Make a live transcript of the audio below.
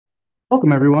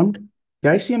Welcome, everyone. The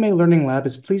ICMA Learning Lab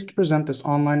is pleased to present this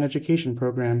online education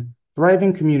program,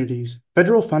 Thriving Communities,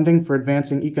 Federal Funding for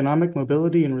Advancing Economic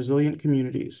Mobility in Resilient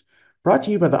Communities, brought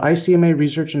to you by the ICMA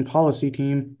Research and Policy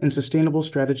Team and Sustainable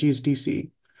Strategies, DC.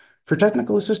 For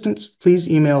technical assistance, please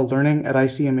email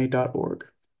learning@icma.org.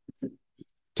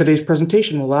 Today's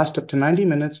presentation will last up to 90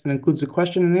 minutes and includes a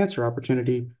question and answer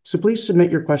opportunity, so please submit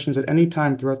your questions at any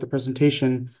time throughout the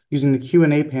presentation using the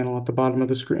Q&A panel at the bottom of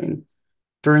the screen.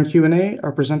 During Q&A,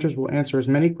 our presenters will answer as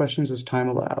many questions as time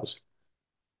allows.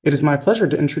 It is my pleasure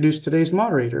to introduce today's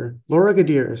moderator, Laura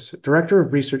Gutierrez, Director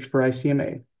of Research for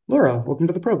ICMA. Laura, welcome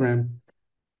to the program.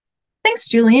 Thanks,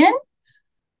 Julian.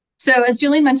 So as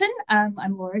Julian mentioned,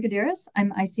 I'm Laura Gutierrez.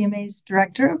 I'm ICMA's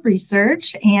Director of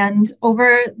Research. And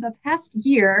over the past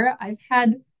year, I've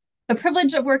had the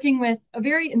privilege of working with a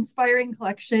very inspiring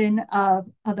collection of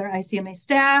other ICMA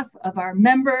staff, of our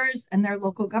members and their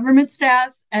local government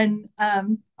staffs, and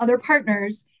other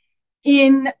partners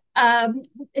in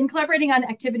collaborating on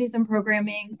activities and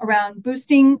programming around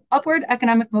boosting upward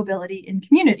economic mobility in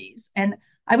communities. And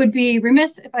I would be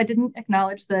remiss if I didn't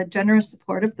acknowledge the generous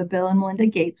support of the Bill and Melinda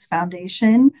Gates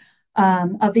Foundation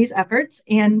of these efforts.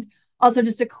 And also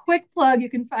just a quick plug, you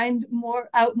can find more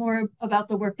about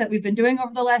the work that we've been doing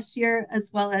over the last year, as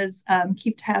well as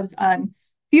keep tabs on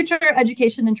future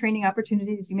education and training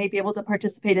opportunities you may be able to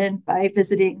participate in by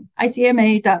visiting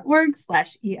icma.org/EMO.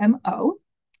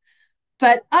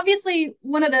 But obviously,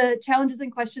 one of the challenges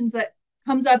and questions that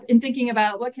comes up in thinking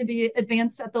about what can be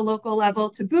advanced at the local level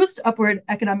to boost upward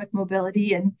economic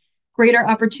mobility and greater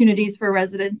opportunities for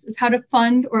residents is how to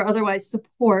fund or otherwise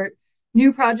support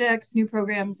new projects, new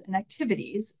programs, and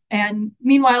activities. And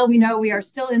meanwhile, we know we are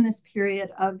still in this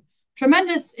period of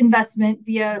tremendous investment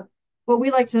via what we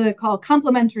like to call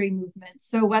complementary movements.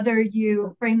 So whether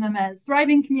you frame them as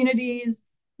thriving communities,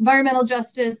 environmental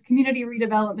justice, community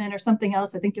redevelopment, or something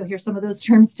else, I think you'll hear some of those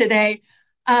terms today.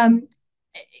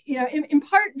 In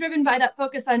part driven by that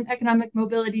focus on economic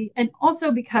mobility, and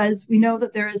also because we know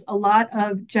that there is a lot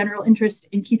of general interest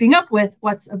in keeping up with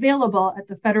what's available at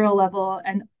the federal level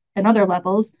and other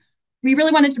levels, we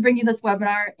really wanted to bring you this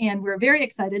webinar, and we're very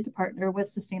excited to partner with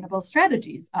Sustainable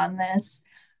Strategies on this.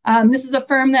 This is a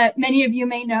firm that many of you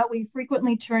may know we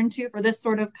frequently turn to for this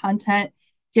sort of content,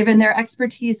 given their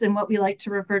expertise in what we like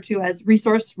to refer to as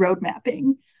resource road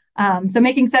mapping. So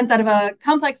making sense out of a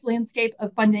complex landscape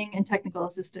of funding and technical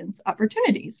assistance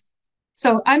opportunities.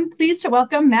 So I'm pleased to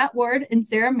welcome Matt Ward and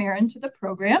Sarah Marin to the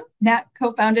program. Matt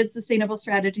co-founded Sustainable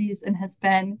Strategies and has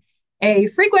been a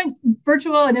frequent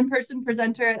virtual and in-person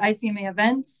presenter at ICMA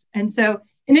events. And so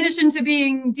in addition to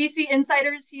being DC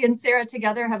insiders, he and Sarah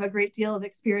together have a great deal of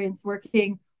experience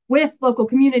working with local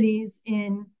communities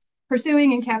in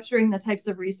pursuing and capturing the types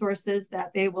of resources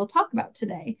that they will talk about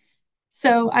today.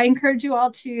 So I encourage you all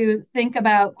to think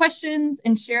about questions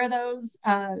and share those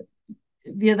via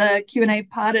the Q&A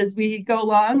pod as we go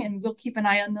along, and we'll keep an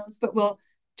eye on those, but we'll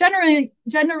generally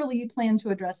plan to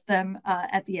address them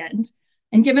at the end.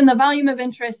 And given the volume of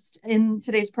interest in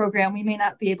today's program, we may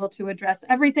not be able to address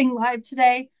everything live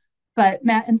today, but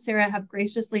Matt and Sarah have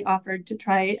graciously offered to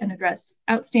try and address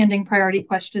outstanding priority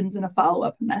questions in a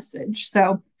follow-up message.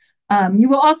 So you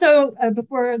will also,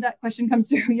 before that question comes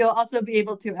through, you'll also be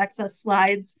able to access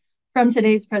slides from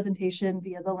today's presentation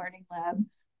via the Learning Lab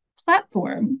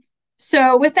platform.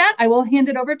 So with that, I will hand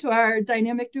it over to our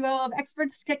dynamic duo of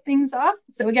experts to kick things off.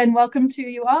 So again, welcome to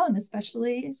you all, and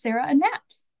especially Sarah and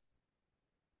Matt.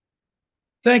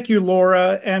 Thank you,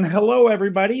 Laura, and hello,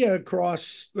 everybody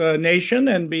across the nation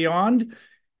and beyond.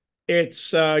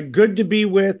 It's good to be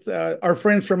with our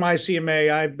friends from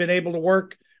ICMA. I've been able to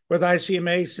work with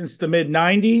ICMA since the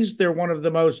mid-90s. They're one of the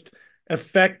most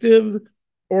effective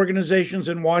organizations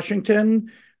in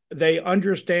Washington. They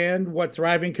understand what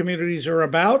thriving communities are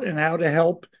about and how to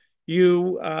help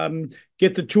you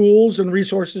get the tools and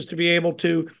resources to be able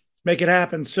to make it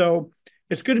happen. So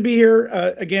it's good to be here.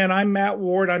 Again, I'm Matt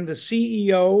Ward. I'm the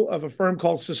CEO of a firm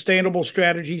called Sustainable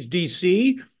Strategies,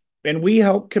 DC, and we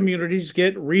help communities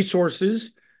get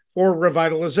resources for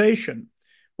revitalization.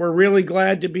 We're really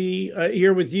glad to be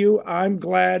here with you. I'm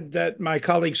glad that my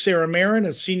colleague Sarah Marin,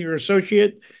 a senior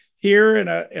associate here and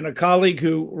a colleague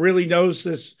who really knows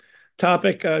this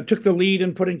topic, took the lead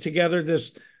in putting together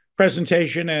this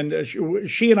presentation, and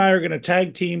she and I are going to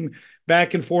tag team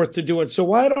back and forth to do it. So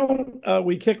why don't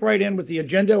we kick right in with the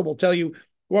agenda? We'll tell you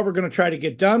what we're going to try to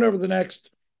get done over the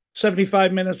next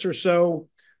 75 minutes or so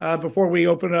before we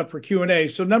open it up for Q&A.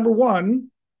 So number one.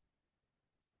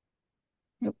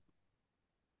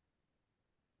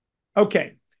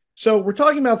 Okay, so we're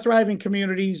talking about thriving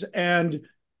communities and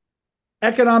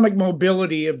economic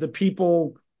mobility of the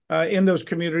people in those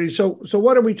communities. So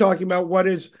what are we talking about? What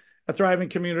is a thriving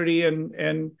community,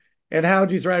 and how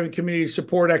do thriving communities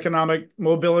support economic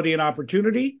mobility and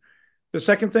opportunity? The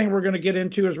second thing we're going to get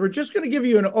into is we're just going to give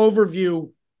you an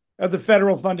overview of the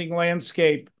federal funding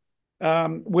landscape,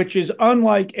 which is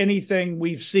unlike anything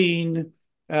we've seen.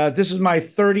 This is my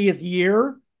 30th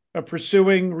year of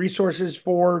pursuing resources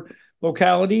for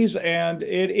localities, and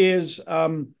it is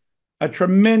a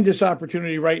tremendous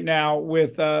opportunity right now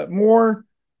with more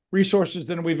resources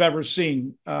than we've ever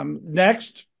seen.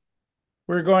 Next,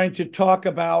 we're going to talk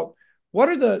about what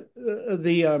are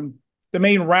the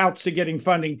main routes to getting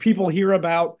funding. People hear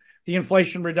about the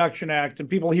Inflation Reduction Act, and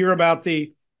people hear about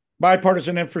the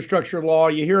Bipartisan Infrastructure Law.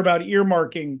 You hear about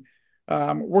earmarking.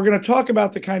 We're going to talk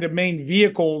about the kind of main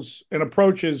vehicles and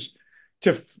approaches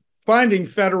to finding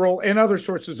federal and other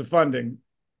sources of funding.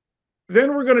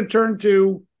 Then we're going to turn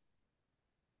to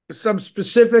some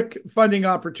specific funding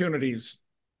opportunities.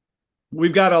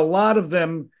 We've got a lot of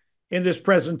them in this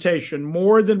presentation,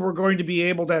 more than we're going to be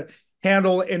able to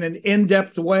handle in an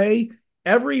in-depth way.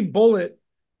 Every bullet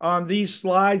on these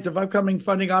slides of upcoming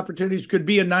funding opportunities could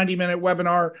be a 90-minute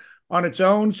webinar on its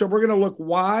own. So we're going to look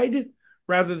wide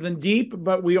rather than deep,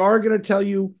 but we are going to tell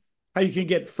you how you can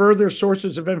get further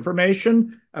sources of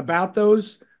information about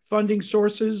those funding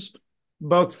sources,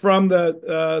 both from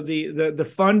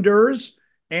the funders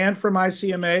and from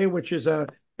ICMA, which is an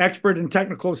expert in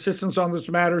technical assistance on those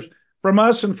matters, from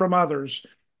us and from others.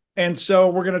 And so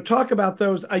we're going to talk about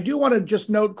those. I do want to just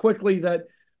note quickly that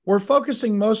we're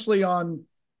focusing mostly on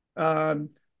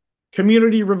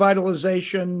community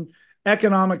revitalization,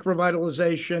 economic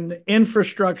revitalization,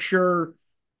 infrastructure,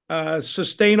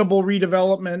 sustainable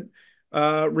redevelopment,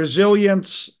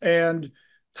 resilience, and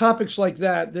topics like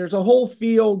that. There's a whole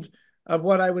field of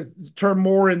what I would term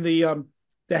more in the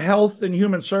health and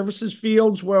human services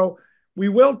fields. Well, we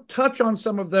will touch on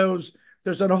some of those.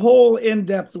 There's a whole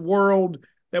in-depth world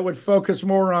that would focus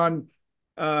more on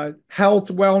health,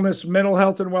 wellness, mental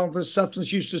health and wellness,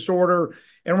 substance use disorder.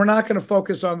 And we're not going to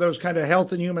focus on those kind of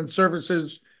health and human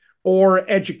services or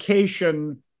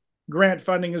education grant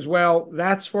funding as well.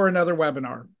 That's for another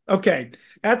webinar. Okay.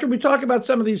 After we talk about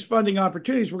some of these funding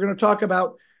opportunities, we're going to talk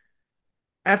about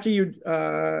after you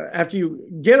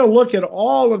get a look at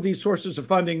all of these sources of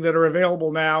funding that are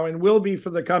available now and will be for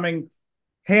the coming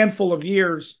handful of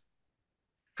years,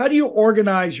 how do you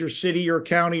organize your city or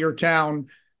county or town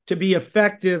to be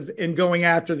effective in going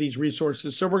after these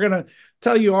resources? So we're going to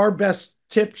tell you our best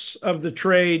tips of the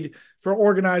trade for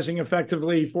organizing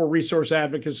effectively for resource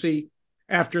advocacy.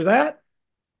 After that,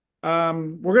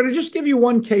 we're going to just give you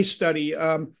one case study,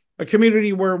 a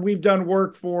community where we've done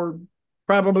work for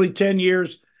probably 10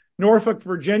 years, Norfolk,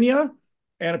 Virginia,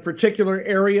 and a particular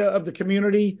area of the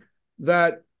community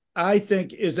that I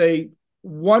think is a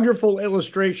wonderful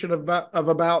illustration of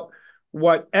about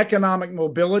what economic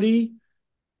mobility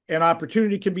and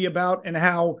opportunity can be about and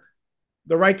how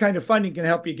the right kind of funding can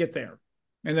help you get there.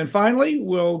 And then finally,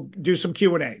 we'll do some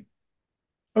Q&A.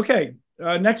 Okay,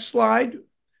 next slide.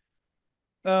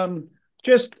 Thriving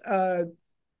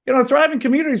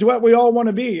community is what we all want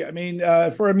to be. I mean,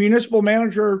 for a municipal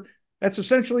manager, that's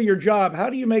essentially your job. How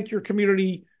do you make your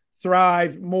community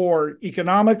thrive more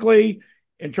economically,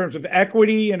 in terms of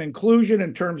equity and inclusion,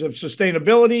 in terms of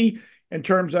sustainability, in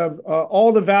terms of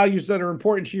all the values that are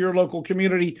important to your local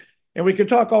community? And we could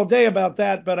talk all day about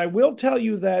that, but I will tell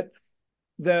you that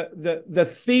the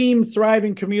theme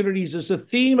thriving communities is the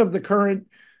theme of the current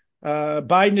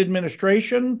Biden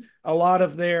administration. A lot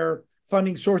of their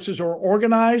funding sources are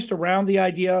organized around the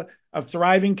idea of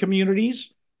thriving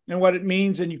communities and what it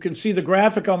means. And you can see the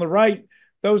graphic on the right.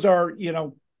 Those are,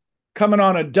 coming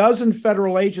on a dozen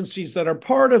federal agencies that are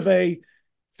part of a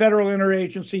federal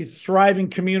interagency thriving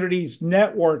communities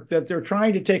network that they're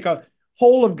trying to take a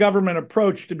whole of government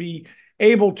approach to be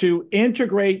able to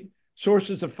integrate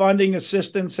sources of funding,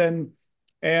 assistance,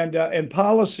 and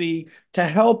policy to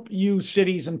help you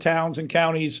cities and towns and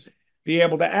counties be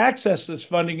able to access this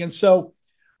funding. And so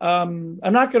I'm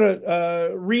not going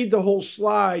to read the whole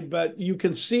slide, but you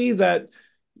can see that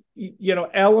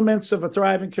elements of a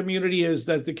thriving community is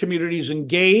that the community is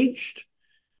engaged.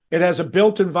 It has a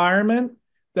built environment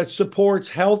that supports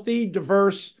healthy,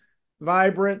 diverse,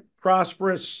 vibrant,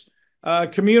 prosperous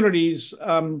communities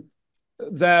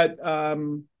that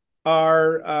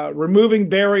are removing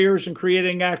barriers and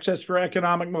creating access for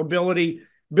economic mobility,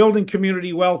 building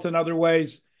community wealth in other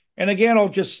ways. And again, I'll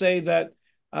just say that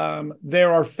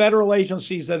there are federal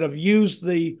agencies that have used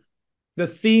the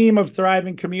theme of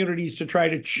thriving communities to try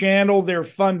to channel their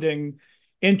funding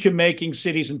into making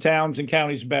cities and towns and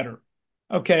counties better.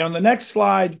 Okay, on the next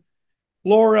slide,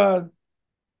 Laura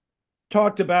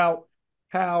talked about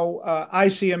how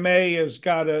ICMA has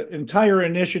got an entire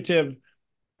initiative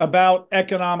about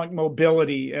economic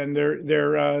mobility, and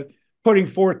they're putting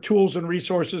forth tools and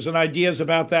resources and ideas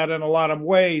about that in a lot of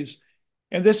ways.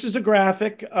 And this is a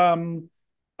graphic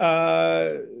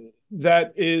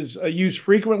that is used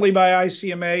frequently by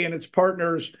ICMA and its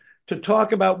partners to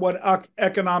talk about what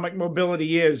economic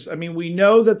mobility is. I mean, we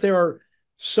know that there are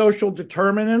social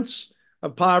determinants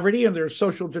of poverty, and there are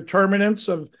social determinants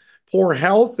of poor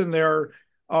health, and there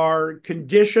are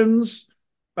conditions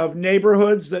of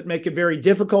neighborhoods that make it very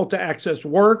difficult to access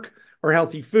work or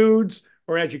healthy foods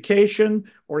or education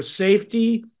or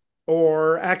safety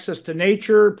or access to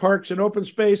nature, parks and open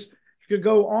space. You could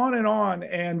go on and on.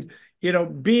 And, you know,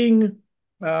 being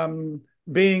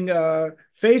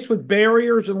faced with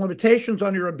barriers and limitations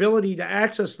on your ability to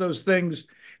access those things,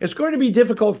 it's going to be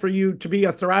difficult for you to be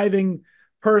a thriving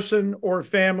person or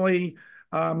family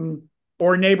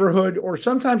or neighborhood, or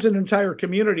sometimes an entire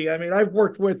community. I mean, I've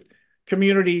worked with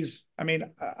communities. I mean,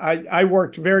 I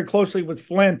worked very closely with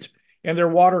Flint and their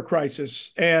water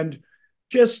crisis, and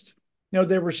just, you know,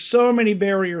 there were so many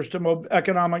barriers to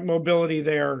economic mobility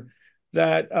there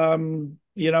that,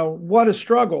 you know, what a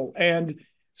struggle. And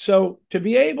so to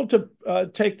be able to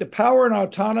take the power and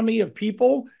autonomy of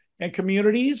people and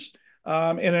communities in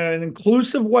an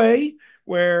inclusive way,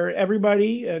 where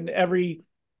everybody and every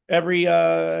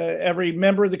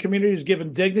member of the community is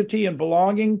given dignity and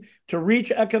belonging to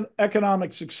reach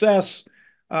economic success.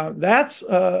 That's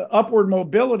upward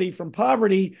mobility from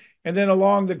poverty. And then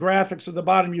along the graphics at the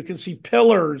bottom, you can see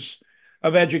pillars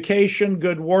of education,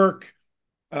 good work,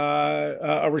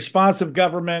 a responsive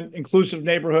government, inclusive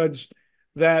neighborhoods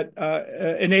that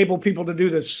enable people to do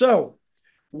this. So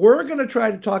we're going to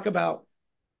try to talk about,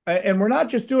 and we're not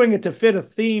just doing it to fit a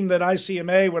theme that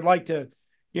ICMA would like to,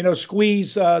 you know,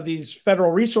 squeeze these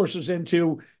federal resources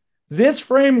into. This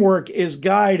framework is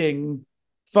guiding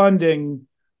funding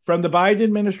from the Biden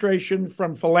administration,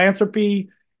 from philanthropy,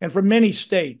 and from many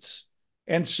states.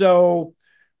 And so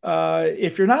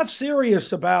if you're not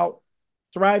serious about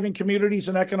thriving communities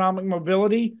and economic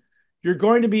mobility, you're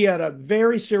going to be at a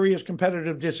very serious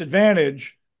competitive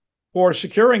disadvantage for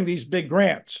securing these big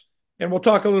grants. And we'll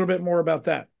talk a little bit more about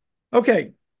that.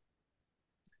 Okay.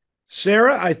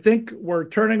 Sarah, I think we're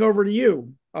turning over to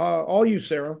you. All you,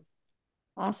 Sarah.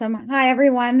 Awesome. Hi,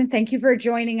 everyone. Thank you for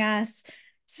joining us.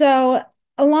 So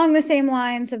along the same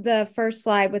lines of the first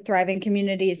slide with thriving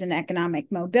communities and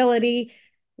economic mobility,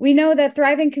 we know that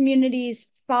thriving communities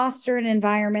foster an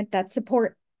environment that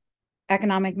support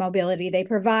economic mobility. They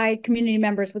provide community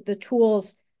members with the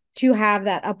tools to have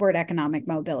that upward economic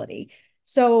mobility.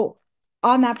 So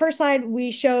on that first slide,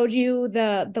 we showed you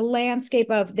the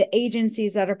landscape of the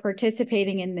agencies that are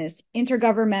participating in this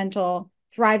intergovernmental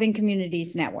Thriving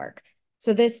Communities Network.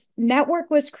 So this network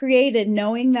was created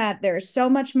knowing that there's so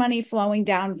much money flowing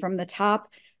down from the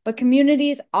top, but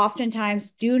communities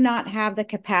oftentimes do not have the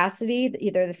capacity,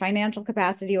 either the financial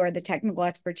capacity or the technical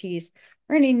expertise,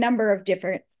 or any number of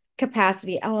different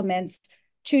capacity elements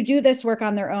to do this work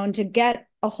on their own, to get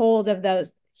a hold of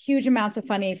those huge amounts of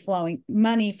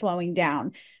money flowing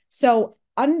down. So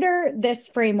under this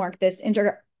framework, this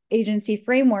interagency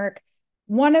framework,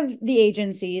 one of the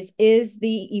agencies is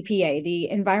the EPA, the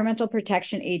Environmental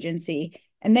Protection Agency,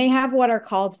 and they have what are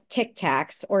called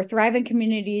TIC-TACs, or Thriving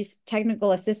Communities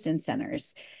Technical Assistance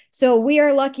Centers. So we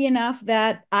are lucky enough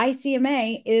that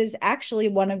ICMA is actually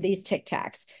one of these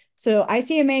TIC-TACs. So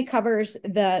ICMA covers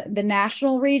the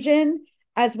national region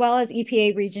as well as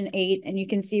EPA Region 8, and you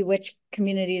can see which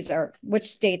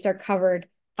states are covered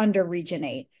under Region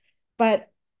 8. But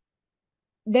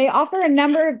they offer a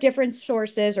number of different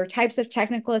sources or types of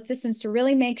technical assistance to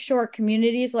really make sure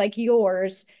communities like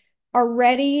yours are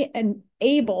ready and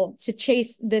able to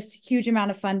chase this huge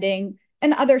amount of funding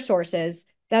and other sources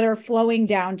that are flowing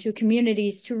down to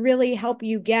communities to really help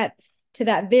you get to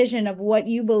that vision of what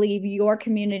you believe your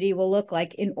community will look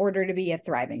like in order to be a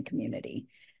thriving community.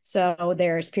 So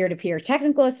there's peer-to-peer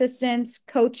technical assistance,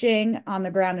 coaching on the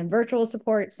ground and virtual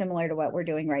support, similar to what we're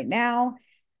doing right now,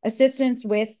 assistance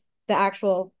with the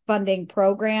actual funding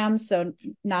program. So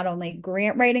not only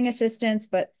grant writing assistance,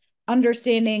 but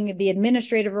understanding the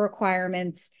administrative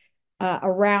requirements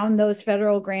around those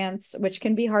federal grants, which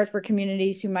can be hard for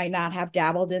communities who might not have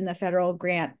dabbled in the federal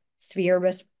grant sphere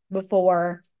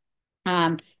before.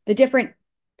 The different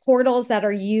portals that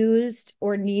are used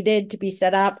or needed to be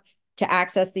set up to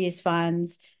access these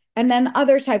funds, and then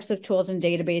other types of tools and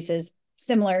databases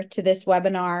similar to this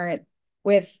webinar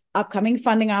with upcoming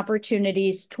funding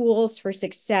opportunities, tools for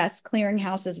success,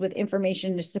 clearinghouses with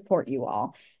information to support you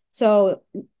all. So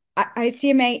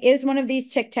ICMA is one of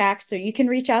these Tic Tacs, so you can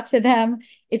reach out to them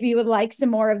if you would like some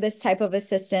more of this type of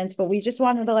assistance, but we just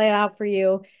wanted to lay it out for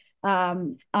you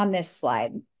on this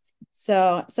slide.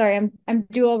 So sorry, I'm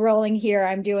dual rolling here.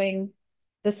 I'm doing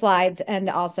the slides and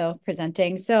also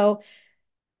presenting. So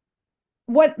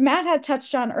what Matt had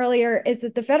touched on earlier is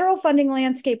that the federal funding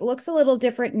landscape looks a little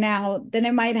different now than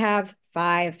it might have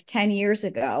 5-10 years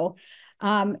ago.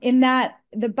 In that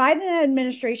the Biden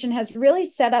administration has really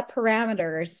set up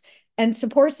parameters and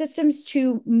support systems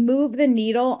to move the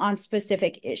needle on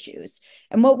specific issues.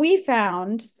 And what we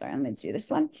found, sorry, I'm going to do this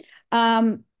one,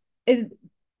 is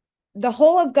the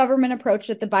whole of government approach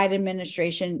that the Biden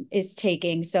administration is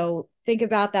taking. So think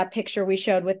about that picture we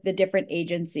showed with the different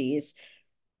agencies.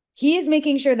 He is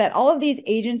making sure that all of these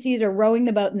agencies are rowing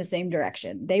the boat in the same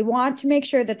direction. They want to make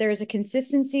sure that there is a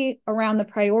consistency around the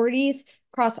priorities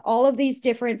across all of these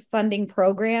different funding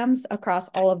programs, across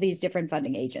all of these different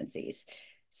funding agencies.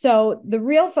 So the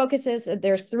real focus is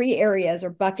there's 3 areas or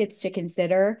buckets to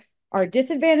consider: are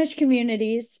disadvantaged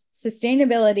communities,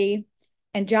 sustainability,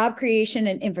 and job creation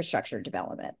and infrastructure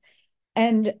development.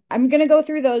 And I'm going to go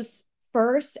through those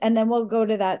first, and then we'll go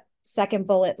to that second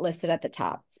bullet listed at the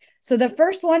top. So the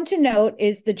first one to note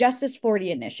is the Justice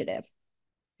 40 initiative.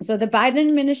 So the Biden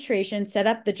administration set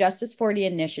up the Justice 40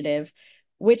 initiative,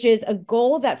 which is a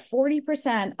goal that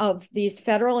 40% of these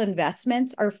federal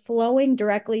investments are flowing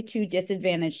directly to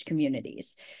disadvantaged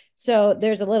communities. So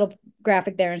there's a little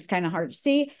graphic there, and it's kind of hard to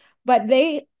see, but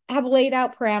they have laid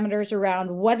out parameters around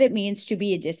what it means to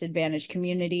be a disadvantaged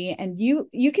community. And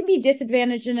you can be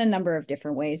disadvantaged in a number of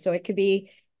different ways. So it could be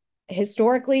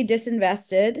historically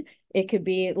disinvested, it could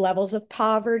be levels of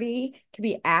poverty, it could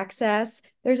be access.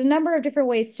 There's a number of different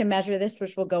ways to measure this,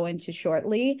 which we'll go into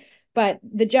shortly. But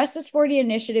the Justice 40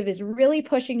 initiative is really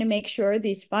pushing to make sure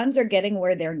these funds are getting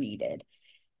where they're needed.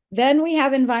 Then we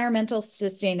have environmental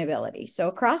sustainability. So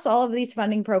across all of these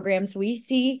funding programs, we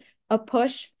see a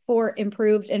push for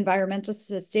improved environmental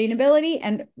sustainability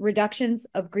and reductions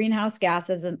of greenhouse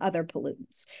gases and other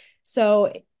pollutants.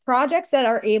 So projects that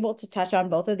are able to touch on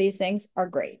both of these things are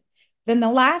great. Then the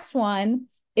last one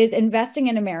is investing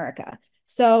in America.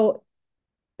 So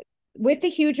with the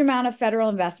huge amount of federal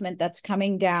investment that's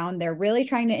coming down, they're really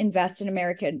trying to invest in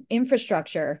American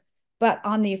infrastructure. But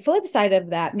on the flip side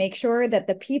of that, make sure that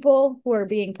the people who are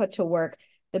being put to work,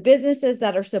 the businesses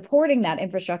that are supporting that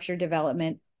infrastructure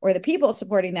development, or the people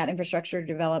supporting that infrastructure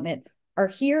development, are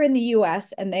here in the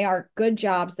US, and they are good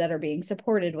jobs that are being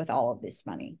supported with all of this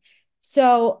money.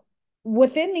 So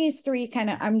within these 3 kind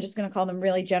of, I'm just going to call them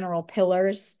really general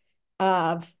pillars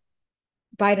of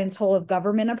Biden's whole of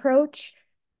government approach,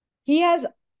 the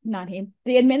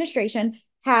administration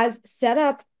has set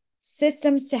up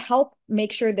systems to help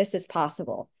make sure this is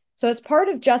possible. So as part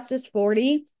of Justice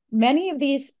 40, many of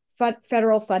these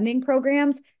federal funding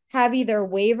programs have either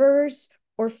waivers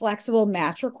or flexible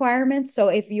match requirements. So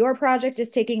if your project is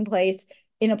taking place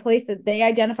in a place that they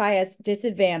identify as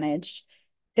disadvantaged,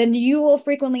 then you will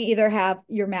frequently either have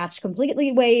your match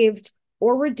completely waived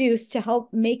or reduced to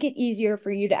help make it easier for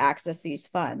you to access these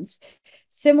funds.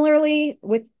 Similarly,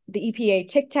 with the EPA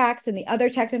Tic Tacs and the other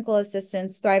technical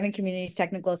assistance, Thriving Communities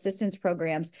technical assistance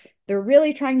programs, they're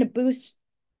really trying to boost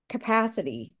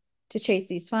capacity to chase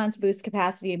these funds, boost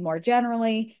capacity more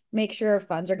generally, make sure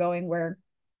funds are going where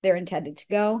they're intended to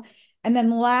go. And then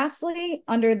lastly,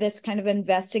 under this kind of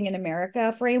investing in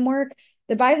America framework,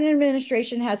 the Biden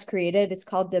administration has created, it's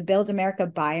called the Build America,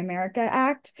 Buy America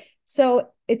Act. So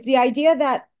it's the idea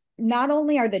that not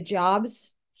only are the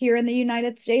jobs here in the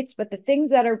United States, but the things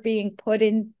that are being put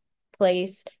in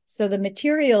place, so the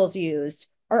materials used,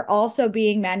 are also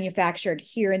being manufactured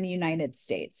here in the United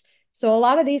States. So a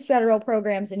lot of these federal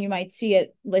programs, and you might see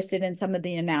it listed in some of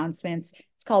the announcements,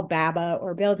 it's called BABA,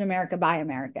 or Build America, Buy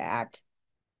America Act.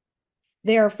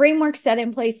 There are frameworks set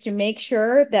in place to make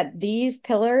sure that these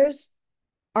pillars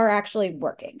are actually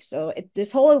working. So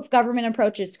this whole of government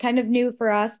approach is kind of new for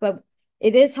us, but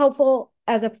it is helpful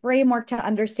as a framework to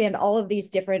understand all of these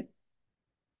different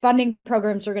funding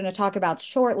programs we're going to talk about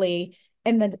shortly,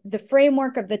 and the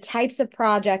framework of the types of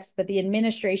projects that the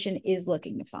administration is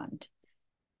looking to fund.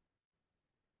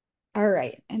 All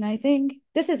right, and I think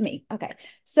this is me. Okay,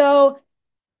 so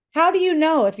how do you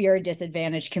know if you're a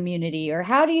disadvantaged community, or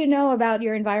how do you know about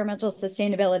your environmental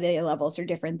sustainability levels, or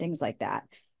different things like that?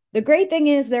 The great thing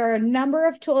is there are a number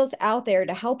of tools out there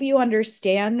to help you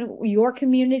understand your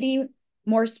community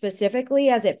more specifically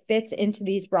as it fits into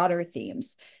these broader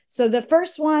themes. So the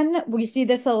first one, we see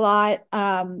this a lot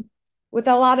with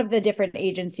a lot of the different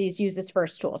agencies use this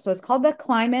first tool. So it's called the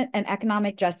Climate and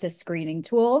Economic Justice Screening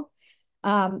Tool.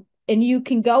 And you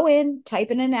can go in,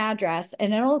 type in an address,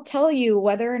 and it'll tell you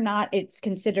whether or not it's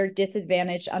considered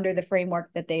disadvantaged under the framework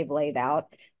that they've laid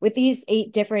out with these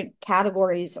 8 different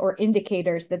categories or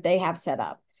indicators that they have set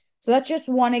up. So that's just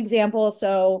one example.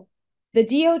 So the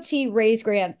DOT raise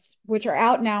grants, which are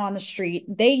out now on the street,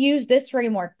 they use this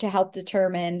framework to help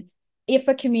determine if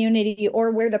a community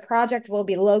or where the project will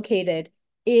be located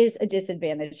is a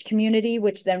disadvantaged community,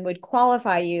 which then would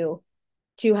qualify you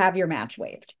to have your match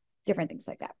waived, different things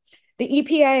like that. The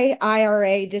EPA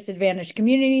IRA Disadvantaged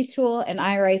Communities Tool, and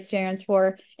IRA stands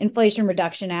for Inflation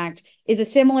Reduction Act, is a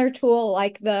similar tool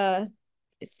like the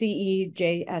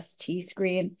CEJST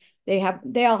screen. They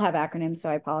all have acronyms, so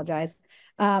I apologize.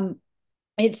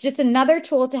 It's just another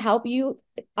tool to help you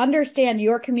understand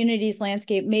your community's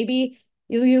landscape. Maybe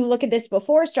you look at this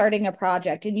before starting a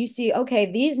project and you see,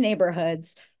 okay, these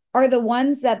neighborhoods are the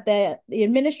ones that the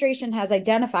administration has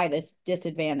identified as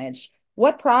disadvantaged.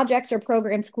 What projects or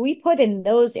programs can we put in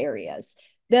those areas?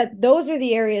 Those are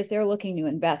the areas they're looking to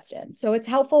invest in. So it's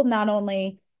helpful not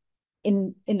only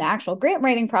in the actual grant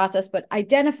writing process, but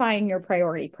identifying your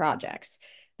priority projects.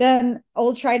 Then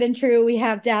old tried and true, we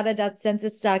have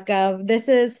data.census.gov. This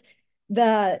is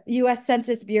the US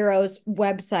Census Bureau's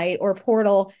website or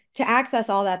portal to access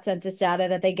all that census data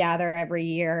that they gather every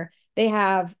year. They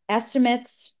have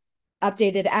estimates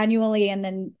updated annually. And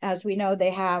then, as we know,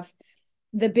 they have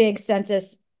the big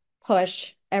census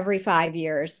push every 5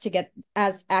 years to get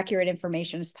as accurate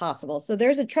information as possible. So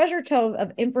there's a treasure trove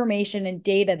of information and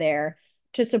data there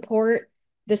to support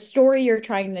the story you're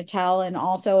trying to tell and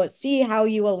also see how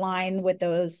you align with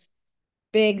those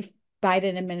big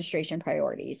Biden administration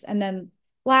priorities. And then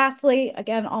lastly,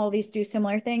 again, all of these do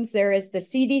similar things. There is the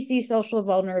CDC Social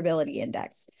Vulnerability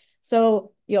Index.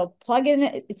 So you'll plug in,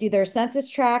 it's either census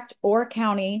tract or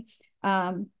county,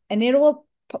 and it will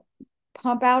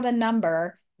pump out a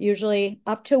number, usually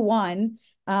up to 1.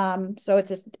 So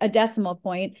it's a decimal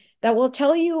point that will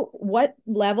tell you what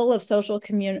level of social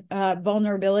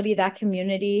vulnerability that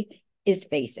community is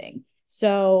facing.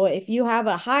 So if you have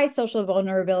a high social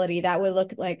vulnerability, that would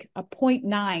look like a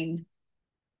 0.9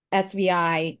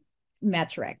 SVI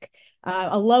metric.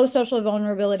 A low social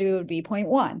vulnerability would be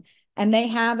 0.1. And they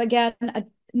have, again, a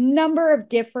number of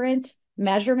different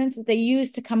measurements that they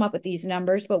use to come up with these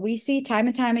numbers. But we see time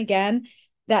and time again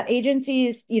that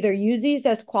agencies either use these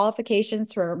as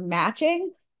qualifications for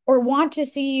matching or want to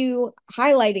see you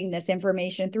highlighting this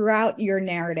information throughout your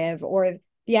narrative or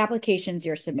the applications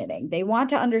you're submitting. They want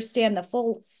to understand the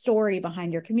full story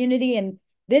behind your community, and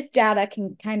this data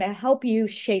can kind of help you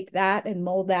shape that and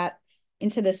mold that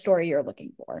into the story you're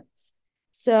looking for.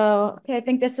 So, okay, I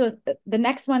think the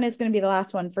next one is going to be the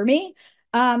last one for me.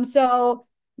 So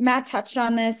Matt touched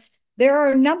on this. There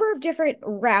are a number of different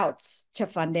routes to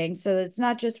funding. So it's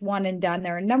not just one and done.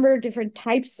 There are a number of different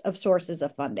types of sources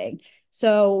of funding.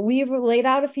 So we've laid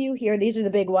out a few here. These are the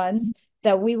big ones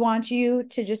that we want you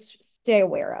to just stay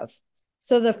aware of.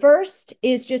 So the first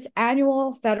is just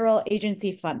annual federal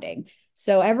agency funding.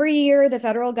 So every year, the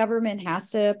federal government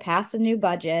has to pass a new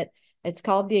budget. It's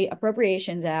called the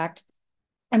Appropriations Act.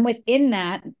 And within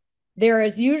that, there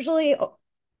is usually,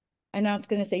 I know it's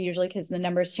going to say usually because the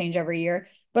numbers change every year,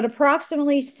 but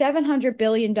approximately $700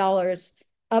 billion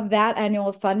of that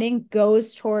annual funding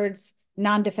goes towards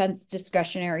non-defense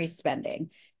discretionary spending.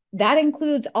 That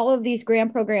includes all of these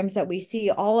grant programs that we see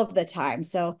all of the time.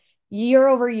 So year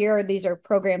over year, these are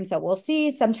programs that we'll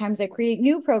see. Sometimes they create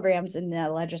new programs in the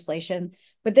legislation,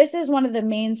 but this is one of the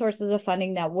main sources of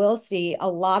funding that we'll see a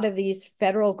lot of these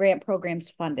federal grant programs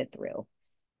funded through.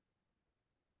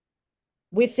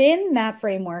 Within that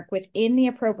framework, within the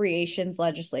appropriations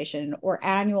legislation or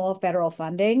annual federal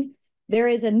funding, there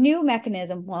is a new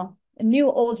mechanism, well, a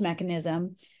new old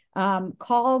mechanism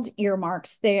called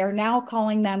earmarks. They are now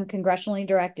calling them congressionally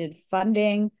directed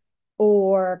funding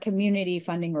or community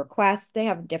funding requests. They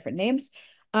have different names.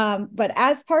 But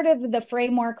as part of the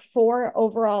framework for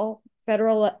overall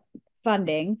federal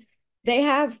funding, they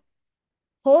have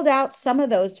pulled out some of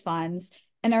those funds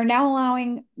and are now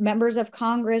allowing members of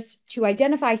Congress to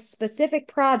identify specific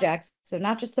projects, so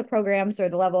not just the programs or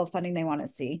the level of funding they want to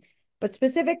see, but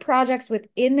specific projects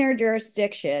within their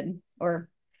jurisdiction or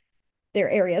their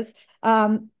areas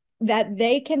that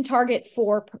they can target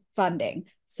for funding.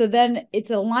 So then it's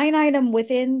a line item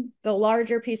within the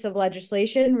larger piece of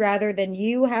legislation rather than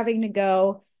you having to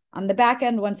go on the back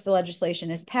end once the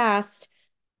legislation is passed,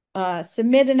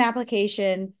 submit an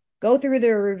application, go through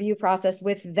the review process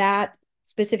with that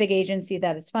specific agency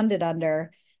that is funded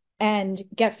under, and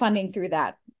get funding through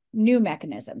that new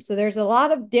mechanism. So there's a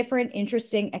lot of different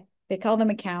interesting, they call them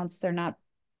accounts. They're not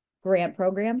grant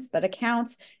programs, but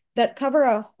accounts that cover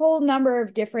a whole number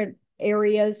of different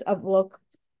areas of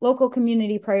local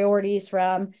community priorities,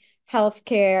 from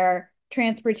healthcare,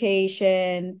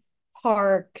 transportation,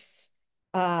 parks,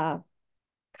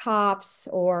 cops,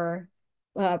 or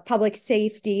public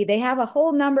safety. They have a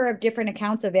whole number of different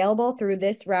accounts available through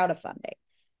this route of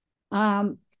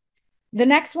funding. The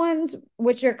next ones,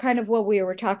 which are kind of what we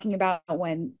were talking about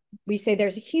when we say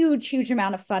there's a huge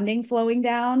amount of funding flowing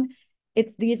down,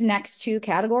 it's these next two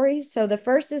categories. So the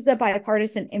first is the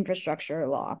Bipartisan Infrastructure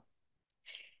Law.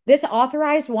 This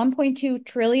authorized $1.2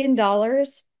 trillion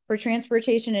for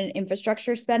transportation and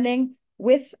infrastructure spending,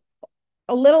 with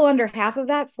a little under half of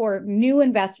that for new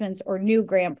investments or new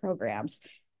grant programs.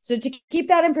 So to keep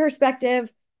that in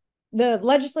perspective, the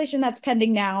legislation that's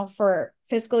pending now for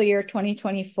fiscal year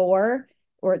 2024,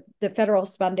 or the federal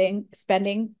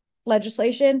spending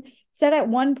legislation, set at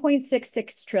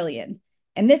 1.66 trillion.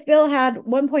 And this bill had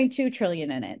 1.2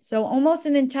 trillion in it. So almost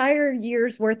an entire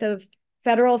year's worth of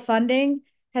federal funding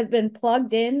has been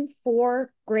plugged in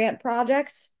for grant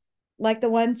projects like the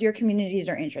ones your communities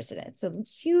are interested in. So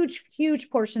huge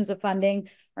portions of funding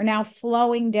are now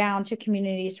flowing down to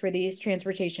communities for these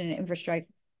transportation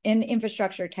and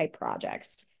infrastructure type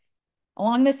projects.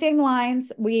 Along the same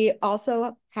lines, we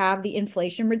also have the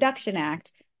Inflation Reduction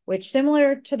Act, which,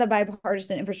 similar to the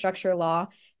Bipartisan Infrastructure Law,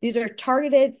 these are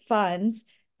targeted funds.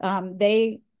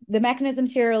 The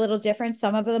mechanisms here are a little different.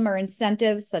 Some of them are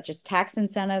incentives, such as tax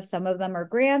incentives. Some of them are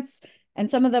grants, and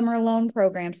some of them are loan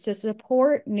programs to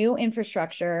support new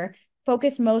infrastructure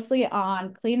focused mostly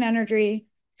on clean energy,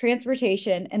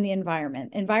 transportation, and the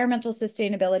environment. Environmental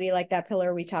sustainability, like that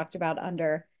pillar we talked about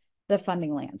under the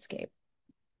funding landscape.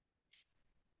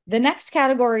 The next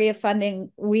category of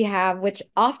funding we have, which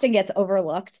often gets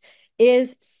overlooked,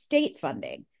 is state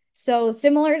funding. So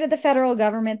similar to the federal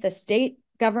government, the state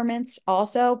governments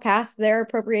also pass their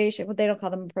appropriation, what they don't call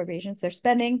them appropriations, their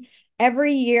spending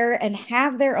every year, and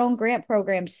have their own grant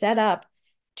programs set up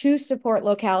to support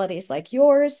localities like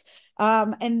yours.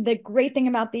 And the great thing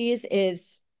about these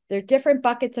is they're different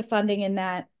buckets of funding, in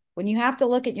that when you have to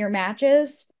look at your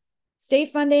matches,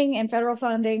 state funding and federal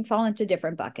funding fall into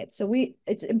different buckets. So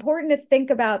it's important to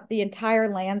think about the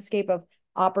entire landscape of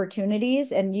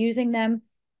opportunities and using them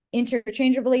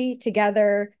interchangeably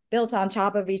together, built on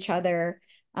top of each other.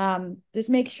 Just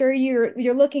make sure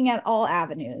you're looking at all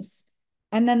avenues.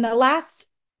 And then the last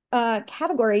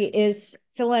category is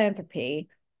philanthropy,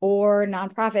 or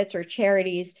nonprofits or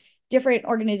charities, different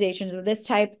organizations of this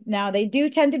type. Now, they do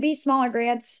tend to be smaller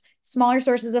grants, smaller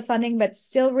sources of funding, but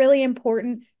still really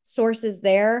important sources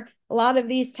there. A lot of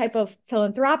these type of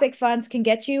philanthropic funds can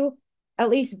get you at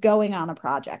least going on a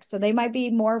project. So they might be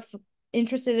more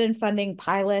interested in funding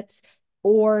pilots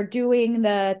or doing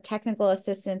the technical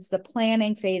assistance, the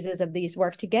planning phases of these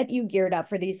work to get you geared up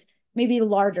for these maybe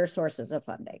larger sources of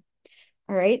funding.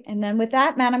 All right. And then with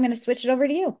that, Matt, I'm going to switch it over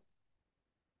to you.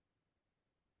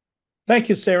 Thank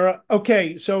you, Sarah.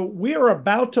 Okay, so we are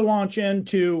about to launch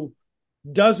into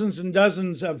dozens and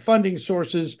dozens of funding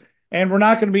sources, and we're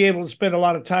not going to be able to spend a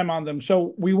lot of time on them.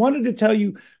 So we wanted to tell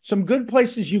you some good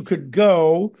places you could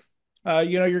go.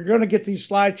 You're going to get these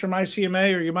slides from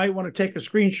ICMA, or you might want to take a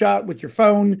screenshot with your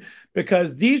phone,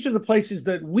 because these are the places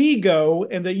that we go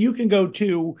and that you can go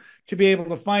to be able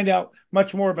to find out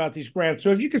much more about these grants.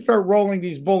 So if you could start rolling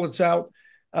these bullets out,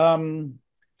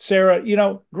 Sarah,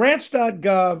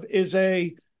 grants.gov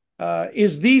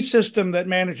is the system that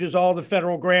manages all the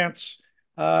federal grants.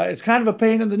 It's kind of a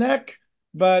pain in the neck,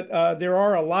 but there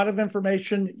are a lot of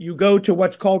information. You go to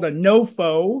what's called a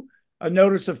NOFO, a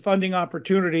Notice of Funding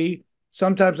Opportunity.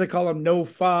 Sometimes they call them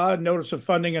NOFA, Notice of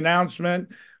Funding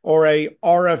Announcement, or a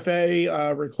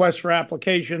RFA, Request for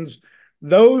Applications.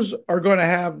 Those are going to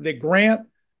have the grant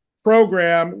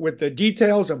program with the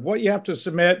details of what you have to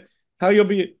submit, how you'll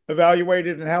be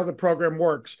evaluated, and how the program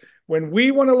works. When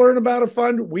we want to learn about a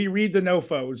fund, we read the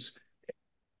NOFOs,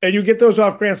 and you get those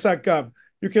off grants.gov.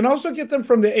 You can also get them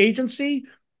from the agency.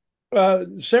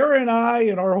 Sarah and I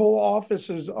and our whole office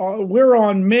we're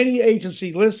on many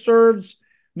agency listservs,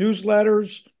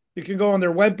 newsletters. You can go on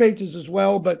their web pages as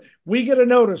well, but we get a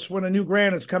notice when a new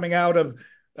grant is coming out of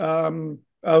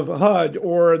HUD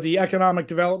or the Economic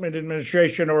Development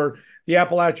Administration or the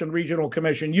Appalachian Regional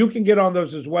Commission. You can get on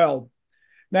those as well.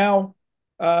 Now,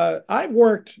 I've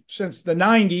worked since the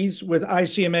 90s with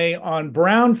ICMA on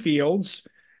brownfields.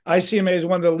 ICMA is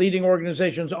one of the leading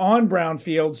organizations on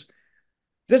brownfields.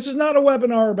 This is not a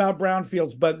webinar about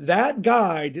brownfields, but that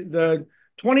guide, the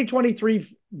 2023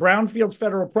 Brownfields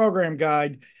Federal Program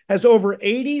Guide, has over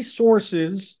 80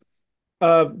 sources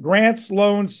of grants,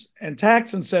 loans, and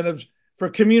tax incentives for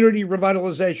community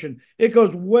revitalization. It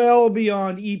goes well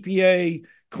beyond EPA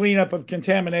cleanup of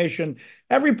contamination.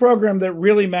 Every program that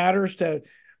really matters to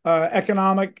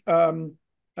economic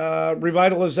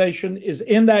revitalization is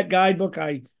in that guidebook.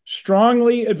 I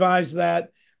strongly advise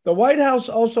that. The White House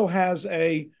also has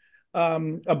a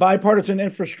bipartisan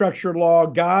infrastructure law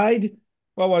guide.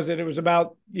 What was it? It was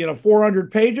about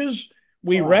 400 pages.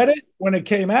 We read it when it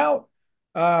came out.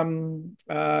 It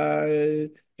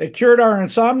cured our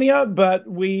insomnia, but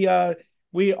we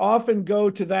often go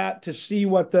to that to see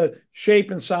what the shape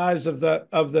and size of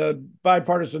the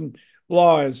bipartisan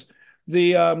law is.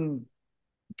 The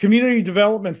Community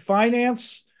Development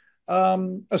Finance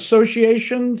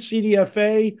Association,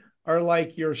 CDFA, are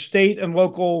like your state and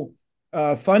local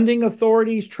funding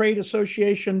authorities, trade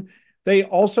association. They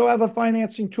also have a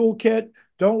financing toolkit.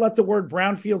 Don't let the word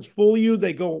brownfields fool you.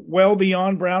 They go well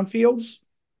beyond brownfields.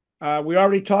 We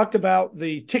already talked about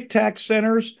the TIC-TAC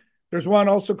centers. There's one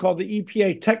also called the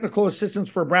EPA Technical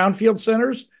Assistance for Brownfield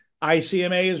Centers.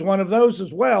 ICMA is one of those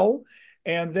as well.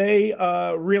 And they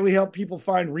really help people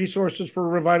find resources for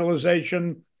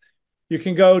revitalization. You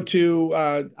can go to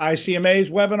ICMA's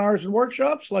webinars and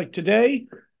workshops like today.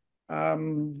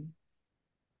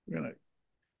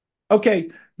 Okay,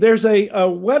 there's a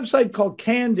website called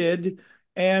Candid,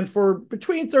 and for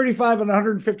between $35 and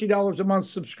 $150 a month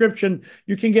subscription,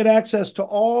 you can get access to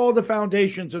all the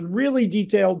foundations and really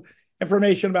detailed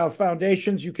information about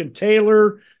foundations. You can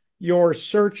tailor your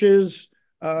searches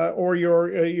or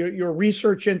your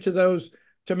research into those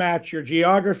to match your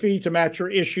geography, to match your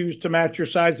issues, to match your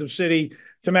size of city,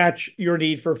 to match your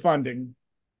need for funding.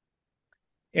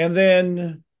 And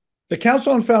then the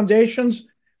Council on Foundations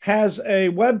has a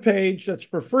webpage that's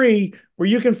for free where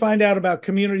you can find out about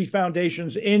community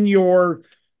foundations in your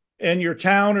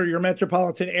town or your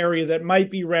metropolitan area that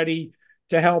might be ready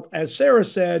to help, as Sarah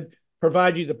said,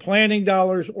 provide you the planning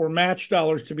dollars or match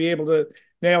dollars to be able to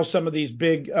nail some of these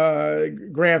big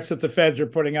grants that the feds are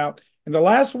putting out. And the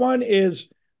last one is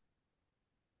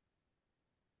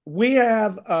we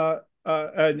have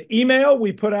an email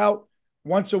we put out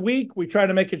once a week. We try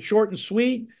to make it short and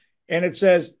sweet. And it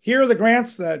says, here are the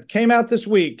grants that came out this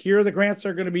week. Here are the grants that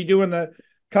are going to be due in the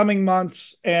coming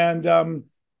months. And then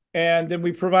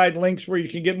we provide links where you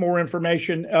can get more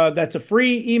information. That's a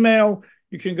free email.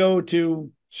 You can go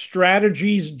to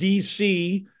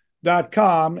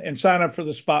strategiesdc.com and sign up for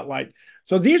the spotlight.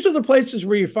 So these are the places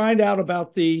where you find out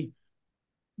about the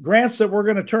grants that we're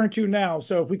going to turn to now.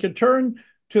 So if we could turn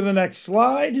to the next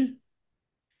slide.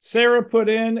 Sarah put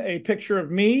in a picture of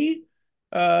me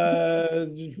for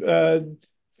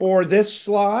this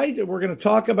slide. We're going to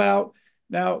talk about,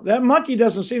 now that monkey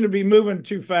doesn't seem to be moving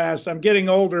too fast. I'm getting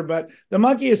older, but the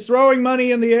monkey is throwing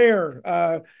money in the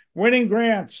air, winning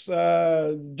grants,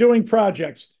 doing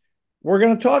projects. We're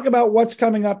going to talk about what's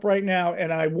coming up right now.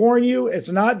 And I warn you, it's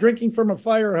not drinking from a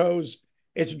fire hose.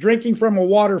 It's drinking from a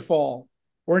waterfall.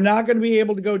 We're not going to be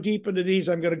able to go deep into these.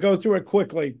 I'm going to go through it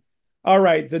quickly. All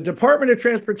right. The Department of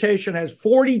Transportation has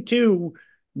 42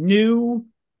 new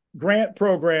grant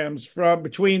programs from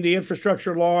between the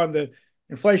Infrastructure Law and the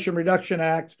Inflation Reduction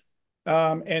Act.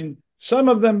 And some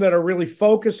of them that are really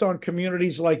focused on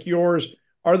communities like yours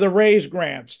are the RAISE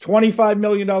grants, $25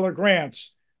 million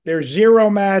grants. They're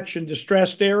zero match in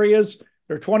distressed areas.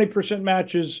 They're 20%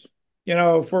 matches,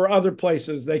 for other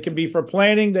places. They can be for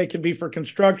planning. They can be for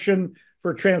construction,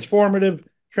 for transformative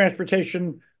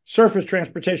transportation, surface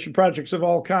transportation projects of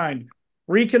all kind.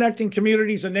 Reconnecting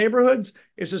communities and neighborhoods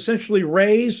is essentially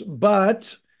RAISE,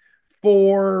 but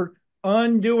for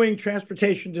undoing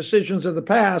transportation decisions of the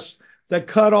past that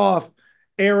cut off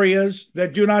areas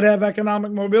that do not have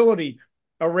economic mobility.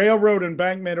 A railroad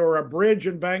embankment or a bridge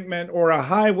embankment or a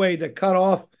highway that cut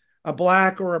off a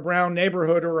black or a brown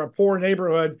neighborhood or a poor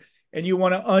neighborhood, and you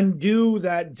want to undo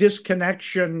that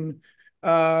disconnection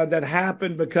that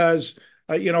happened because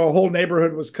a whole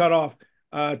neighborhood was cut off.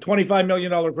 $25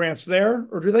 million grants there,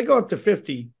 or do they go up to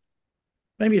 50?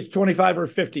 Maybe it's 25 or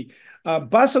 50.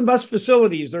 Bus and bus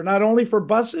facilities, they're not only for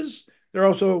buses, they're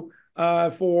also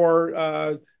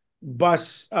for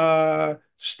bus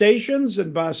stations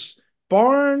and bus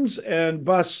barns and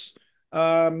bus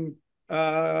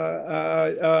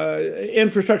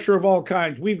infrastructure of all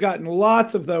kinds. We've gotten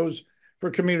lots of those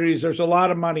for communities. There's a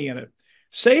lot of money in it.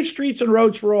 Safe Streets and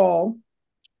Roads for All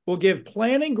will give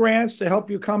planning grants to help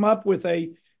you come up with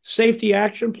a safety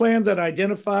action plan that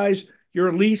identifies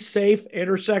your least safe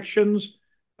intersections,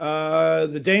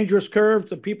 the dangerous curves,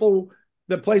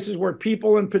 the places where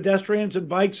people and pedestrians and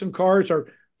bikes and cars are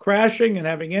crashing and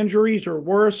having injuries or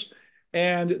worse.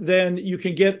 And then you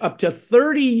can get up to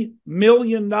 $30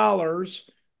 million to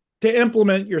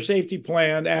implement your safety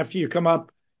plan after you come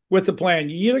up with the plan.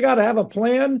 You either got to have a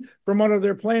plan from one of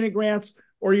their planning grants,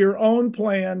 or your own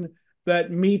plan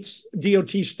that meets DOT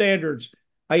standards.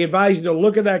 I advise you to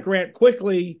look at that grant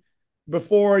quickly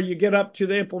before you get up to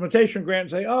the implementation grant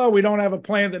and say, oh, we don't have a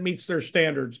plan that meets their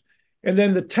standards. And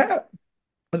then the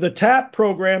TAP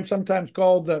program, sometimes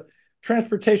called the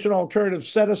Transportation Alternative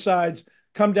Set-Asides,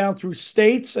 come down through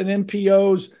states and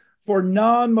MPOs for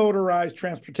non-motorized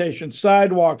transportation,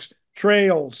 sidewalks,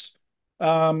 trails,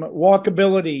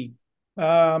 walkability,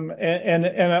 and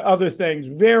other things.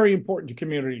 Very important to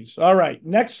communities. All right,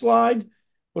 next slide.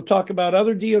 We'll talk about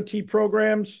other DOT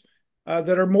programs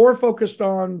that are more focused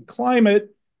on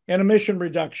climate and emission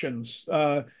reductions.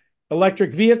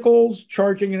 Electric vehicles,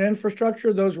 charging and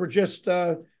infrastructure, those were just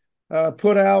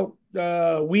put out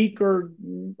a week or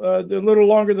a little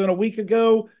longer than a week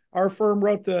ago. Our firm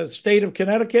wrote the state of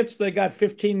Connecticut's. They got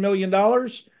 $15 million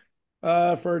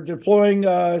for deploying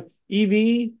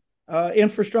EV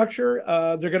infrastructure.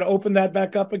 They're going to open that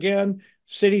back up again.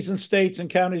 Cities and states and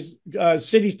counties,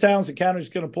 cities, towns, and counties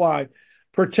can apply.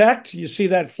 Protect, you see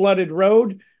that flooded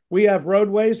road. We have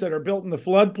roadways that are built in the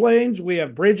floodplains. We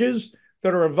have bridges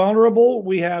that are vulnerable.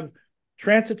 We have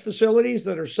transit facilities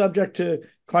that are subject to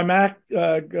climate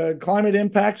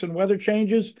impacts and weather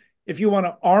changes. If you want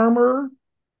to armor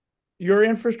your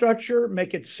infrastructure,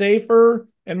 make it safer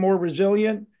and more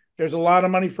resilient, there's a lot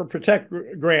of money for Protect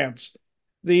grants.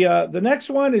 The next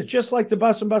one is just like the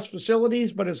bus and bus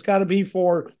facilities, but it's got to be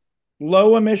for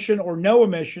low emission or no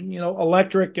emission,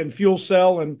 electric and fuel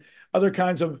cell and other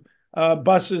kinds of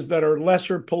buses that are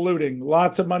lesser polluting.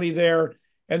 Lots of money there.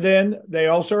 And then they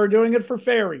also are doing it for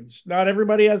ferries. Not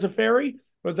everybody has a ferry,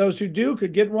 but those who do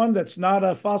could get one that's not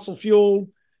a fossil fuel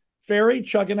ferry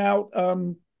chugging out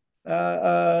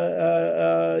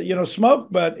smoke,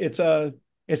 but it's a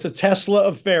Tesla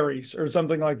of ferries or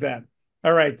something like that.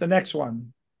 All right, the next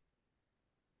one.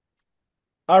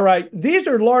 All right, these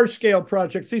are large-scale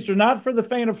projects. These are not for the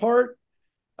faint of heart.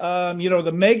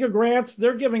 The mega grants,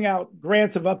 they're giving out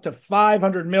grants of up to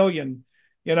 $500 million.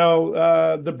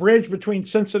 The bridge between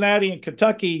Cincinnati and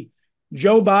Kentucky,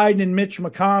 Joe Biden and Mitch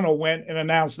McConnell went and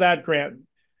announced that grant.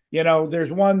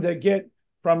 There's one to get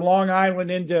from Long Island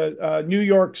into New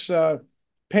York's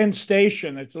Penn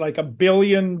Station. It's like $1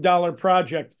 billion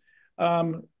project.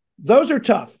 Those are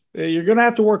tough. You're going to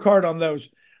have to work hard on those.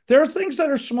 There are things that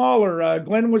are smaller.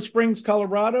 Glenwood Springs,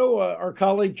 Colorado, our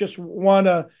colleague just won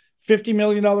a $50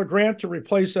 million grant to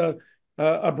replace a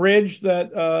bridge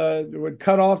that would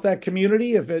cut off that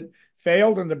community if it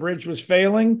failed and the bridge was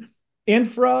failing.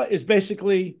 Infra is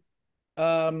basically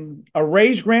a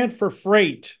raise grant for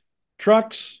freight,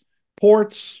 trucks,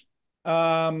 ports,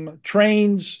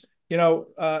 trains.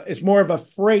 It's more of a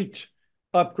freight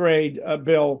upgrade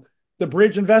bill. The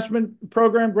bridge investment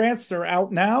program grants, they're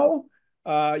out now.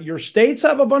 Your states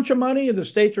have a bunch of money and the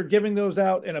states are giving those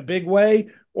out in a big way,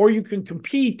 or you can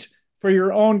compete for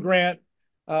your own grant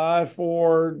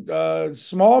for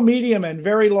small, medium, and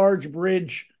very large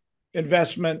bridge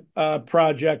investment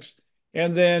projects.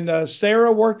 And then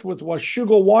Sarah worked with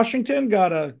Washougal, Washington,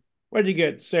 what did you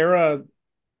get, Sarah?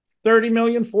 $30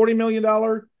 million, $40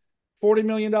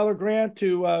 million grant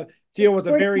to deal with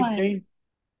a very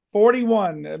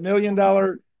 $41 million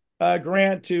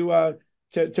grant to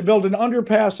build an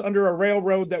underpass under a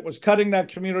railroad that was cutting that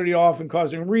community off and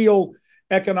causing real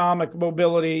economic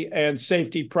mobility and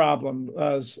safety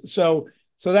problems. So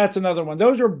that's another one.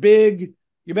 Those are big.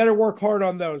 You better work hard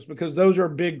on those because those are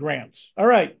big grants. All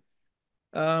right.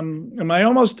 Am I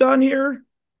almost done here?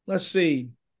 Let's see.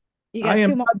 I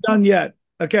am not done yet.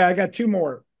 Okay, I got two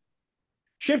more.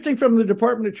 Shifting from the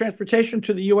Department of Transportation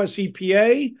to the US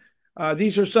EPA.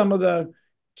 These are some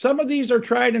of these are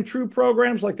tried and true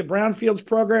programs like the Brownfields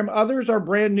program. Others are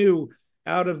brand new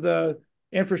out of the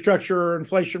Infrastructure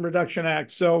Inflation Reduction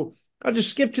Act. So I'll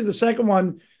just skip to the second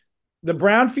one. The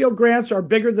Brownfield grants are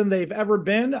bigger than they've ever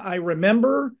been. I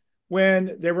remember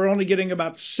when they were only getting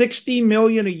about $60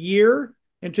 million a year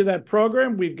into that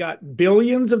program. We've got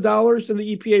billions of dollars in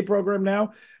the EPA program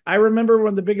now. I remember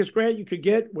when the biggest grant you could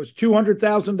get was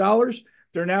 $200,000.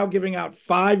 They're now giving out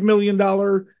 $5 million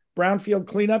brownfield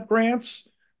cleanup grants.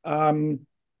 And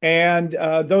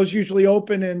those usually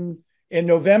open in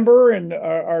November and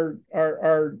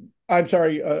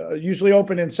usually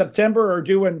open in September or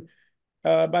due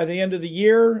by the end of the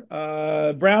year.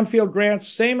 Brownfield grants,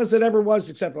 same as it ever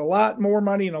was, except a lot more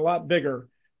money and a lot bigger.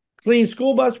 Clean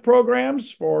school bus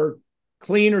programs for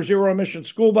clean or zero emission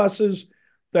school buses.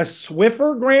 The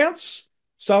Swiffer grants,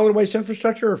 solid waste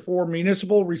infrastructure, are for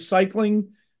municipal recycling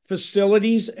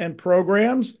facilities and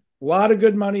programs. A lot of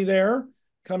good money there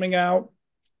coming out.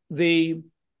 The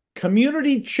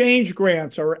community change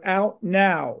grants are out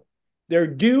now. They're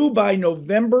due by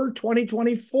November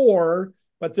 2024,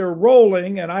 but they're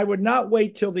rolling, and I would not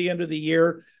wait till the end of the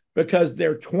year because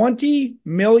they're $20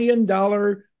 million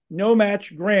no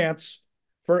match grants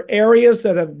for areas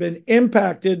that have been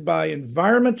impacted by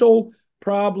environmental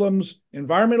problems,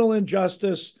 environmental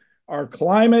injustice, are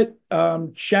climate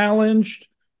challenged,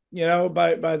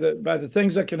 by the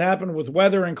things that can happen with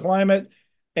weather and climate,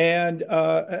 and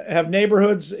have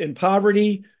neighborhoods in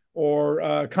poverty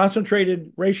or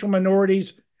concentrated racial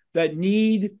minorities that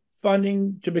need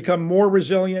funding to become more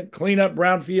resilient, clean up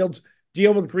brownfields,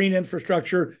 deal with green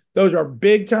infrastructure. Those are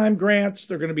big time grants.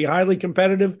 They're going to be highly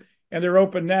competitive, and they're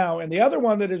open now. And the other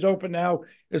one that is open now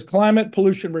is climate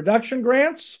pollution reduction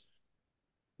grants.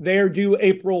 They're due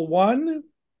April 1.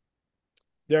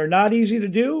 They're not easy to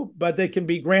do, but they can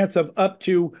be grants of up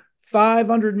to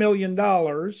 $500 million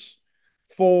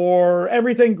for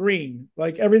everything green,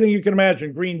 like everything you can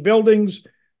imagine: green buildings,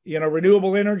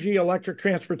 renewable energy, electric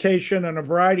transportation, and a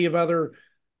variety of other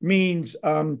means.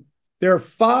 There are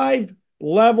 5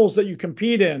 levels that you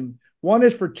compete in. One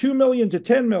is for 2 million to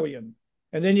 10 million.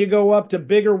 And then you go up to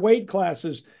bigger weight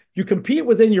classes. You compete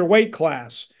within your weight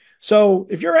class. So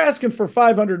if you're asking for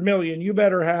 500 million, you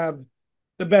better have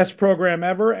the best program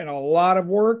ever and a lot of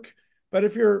work. But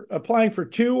if you're applying for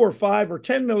 2 or 5 or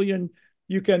 10 million,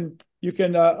 you can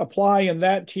apply in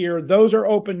that tier. Those are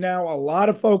open now. A lot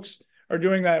of folks are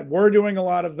doing that. We're doing a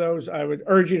lot of those. I would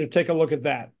urge you to take a look at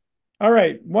that. All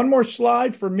right, one more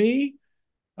slide for me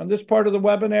on this part of the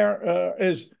webinar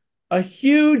is a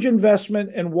huge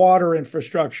investment in water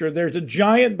infrastructure. There's a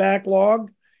giant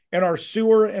backlog in our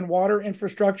sewer and water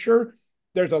infrastructure.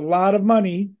 There's a lot of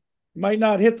money. Might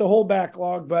not hit the whole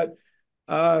backlog, but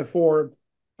for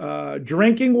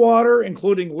drinking water,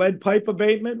 including lead pipe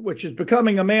abatement, which is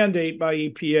becoming a mandate by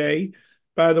EPA,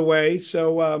 by the way.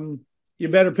 So you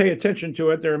better pay attention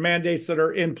to it. There are mandates that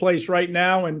are in place right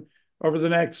now, and over the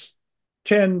next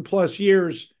 10 plus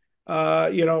years,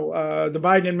 the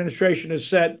Biden administration has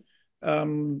set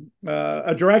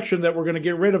a direction that we're going to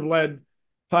get rid of lead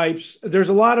pipes. There's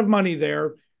a lot of money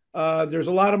there. There's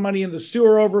a lot of money in the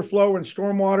sewer overflow and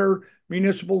stormwater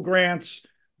municipal grants.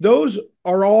 Those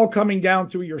are all coming down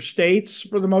through your states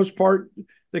for the most part.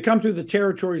 They come through the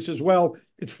territories as well.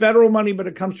 It's federal money, but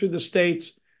it comes through the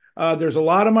states. There's a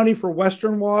lot of money for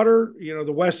Western water.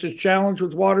 The West is challenged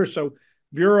with water, so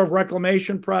Bureau of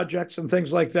Reclamation projects and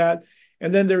things like that.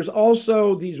 And then there's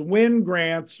also these WIN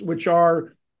grants, which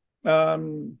are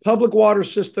public water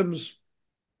systems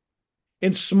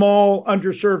in small,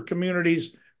 underserved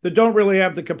communities that don't really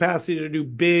have the capacity to do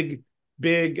big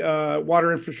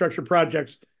water infrastructure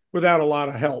projects without a lot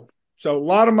of help. So a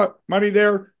lot of money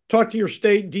there. Talk to your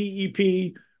state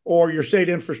DEP or your state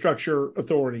infrastructure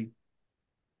authority.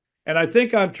 And I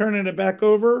think I'm turning it back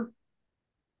over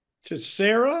to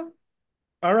Sarah.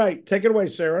 All right, take it away,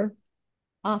 Sarah.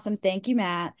 Awesome. Thank you,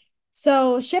 Matt.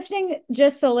 So shifting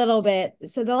just a little bit.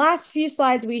 So the last few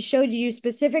slides, we showed you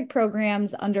specific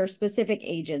programs under specific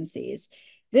agencies.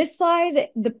 This slide,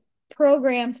 the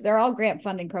programs, they're all grant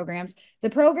funding programs. The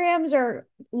programs are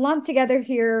lumped together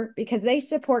here because they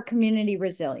support community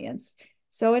resilience.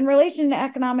 So in relation to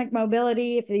economic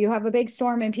mobility, if you have a big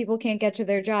storm and people can't get to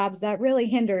their jobs, that really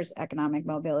hinders economic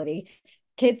mobility.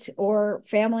 Kids or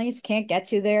families can't get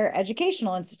to their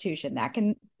educational institution. That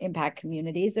can impact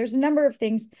communities. There's a number of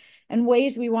things and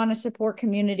ways we want to support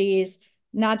communities,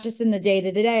 not just in the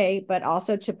day-to-day, but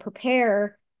also to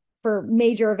prepare for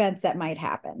major events that might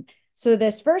happen. So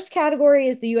this first category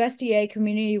is the USDA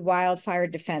Community Wildfire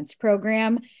Defense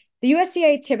Program. The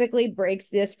USDA typically breaks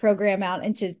this program out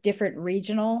into different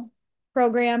regional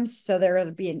programs. So there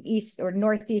will be an East or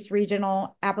Northeast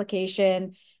regional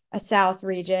application, a South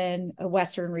region, a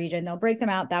Western region. They'll break them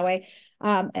out that way.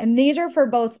 And these are for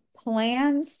both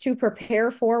plans to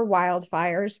prepare for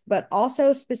wildfires, but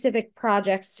also specific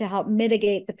projects to help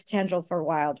mitigate the potential for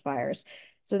wildfires.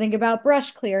 So think about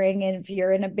brush clearing. And if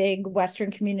you're in a big Western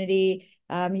community,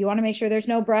 you want to make sure there's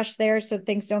no brush there so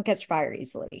things don't catch fire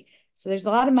easily. So there's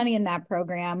a lot of money in that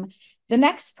program. The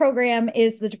next program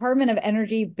is the Department of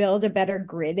Energy Build a Better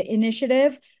Grid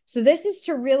initiative. So this is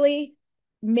to really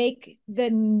make the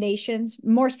nation's,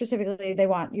 more specifically, they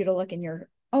want you to look in your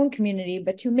own community,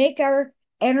 but to make our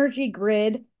energy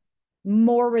grid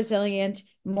more resilient,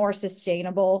 more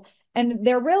sustainable. And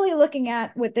they're really looking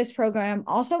at, with this program,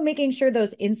 also making sure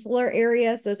those insular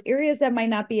areas, those areas that might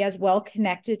not be as well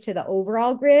connected to the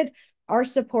overall grid, are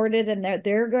supported and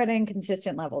they're getting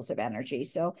consistent levels of energy.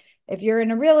 So if you're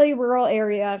in a really rural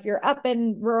area, if you're up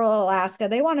in rural Alaska,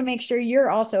 they want to make sure you're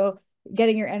also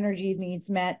getting your energy needs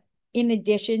met, in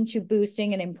addition to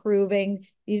boosting and improving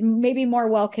these maybe more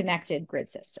well-connected grid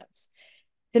systems.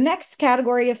 The next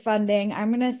category of funding, I'm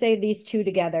going to say these two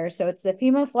together. So it's the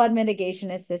FEMA Flood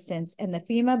Mitigation Assistance and the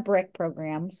FEMA BRIC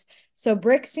programs. So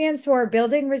BRIC stands for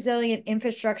Building Resilient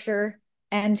Infrastructure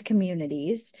and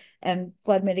Communities, and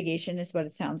flood mitigation is what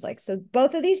it sounds like. So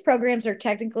both of these programs are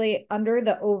technically under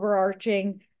the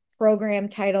overarching program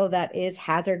title that is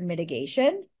hazard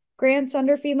mitigation grants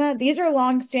under FEMA. These are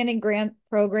longstanding grant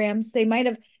programs. They might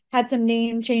have had some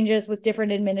name changes with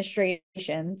different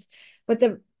administrations, but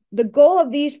the goal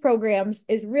of these programs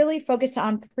is really focused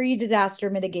on pre-disaster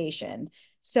mitigation.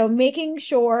 So making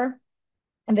sure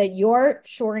that you're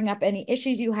shoring up any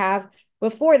issues you have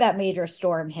before that major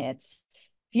storm hits.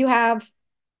 If you have,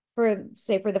 for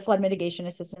the flood mitigation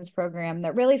assistance program,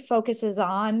 that really focuses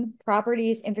on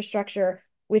properties, infrastructure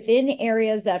within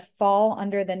areas that fall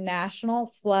under the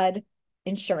National Flood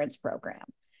Insurance Program.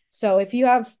 So if you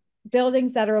have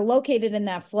buildings that are located in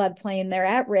that floodplain, they're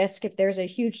at risk if there's a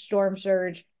huge storm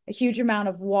surge, a huge amount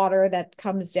of water that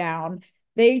comes down.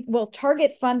 They will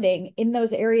target funding in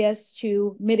those areas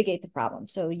to mitigate the problem.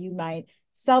 So you might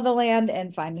sell the land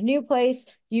and find a new place.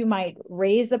 You might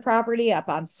raise the property up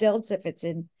on stilts if it's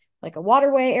in like a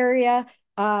waterway area.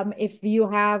 If you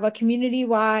have a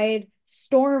community-wide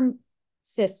storm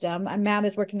system, and Matt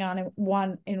is working on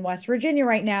one in West Virginia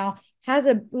right now, has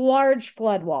a large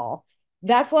flood wall.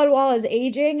 That flood wall is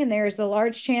aging, and there's a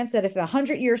large chance that if a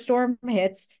 100-year storm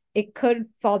hits, it could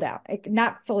fall down. It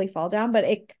not fully fall down, but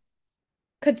it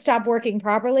could stop working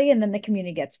properly, and then the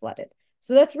community gets flooded.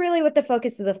 So that's really what the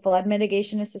focus of the flood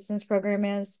mitigation assistance program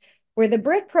is, where the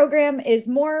BRIC program is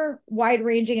more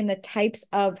wide-ranging in the types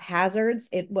of hazards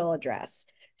it will address.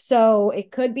 So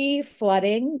it could be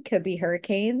flooding, could be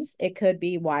hurricanes, it could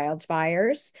be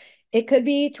wildfires, it could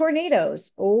be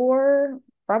tornadoes, or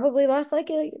probably less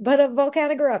likely, but a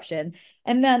volcanic eruption.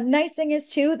 And the nice thing is,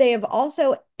 too, they have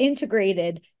also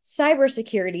integrated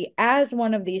cybersecurity as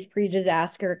one of these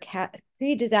pre-disaster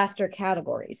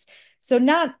categories. So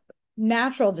not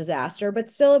natural disaster, but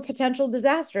still a potential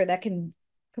disaster that can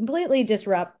completely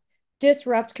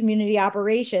disrupt community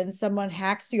operations. Someone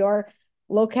hacks your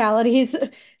locality's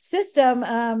system,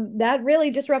 that really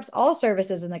disrupts all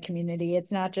services in the community.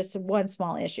 It's not just one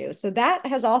small issue. So that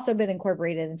has also been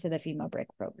incorporated into the FEMA BRIC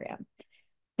program.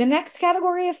 The next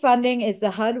category of funding is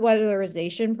the HUD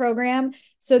weatherization program.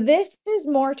 So this is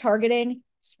more targeting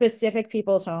specific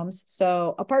people's homes.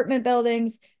 So apartment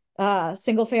buildings,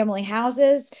 single family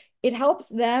houses. It helps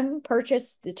them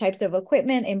purchase the types of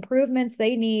equipment, improvements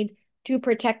they need to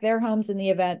protect their homes in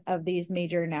the event of these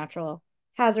major natural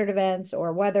hazard events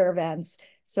or weather events.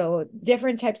 So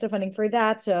different types of funding for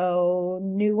that. So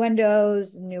new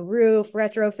windows, new roof,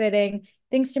 retrofitting,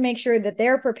 things to make sure that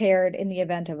they're prepared in the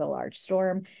event of a large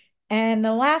storm. And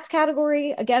the last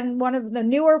category, again, one of the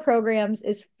newer programs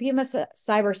is FEMA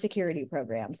cybersecurity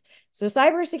programs. So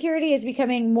cybersecurity is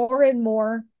becoming more and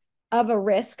more of a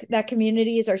risk that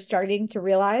communities are starting to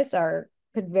realize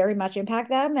could very much impact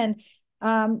them. And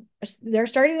they're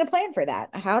starting to plan for that.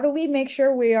 How do we make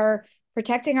sure we are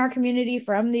protecting our community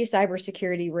from these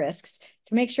cybersecurity risks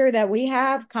to make sure that we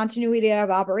have continuity of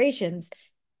operations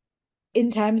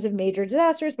in times of major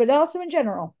disasters, but also in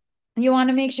general? You want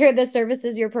to make sure the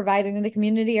services you're providing in the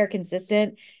community are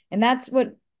consistent, and that's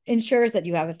what ensures that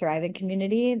you have a thriving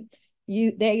community.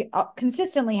 They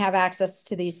consistently have access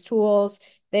to these tools.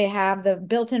 They have the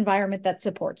built environment that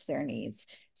supports their needs.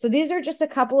 So these are just a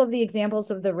couple of the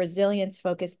examples of the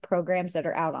resilience-focused programs that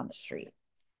are out on the street.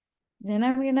 Then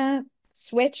I'm going to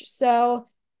switch. So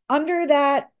under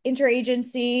that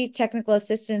interagency technical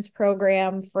assistance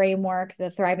program framework, the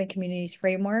Thriving Communities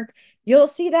framework, you'll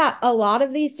see that a lot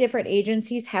of these different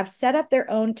agencies have set up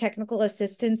their own technical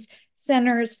assistance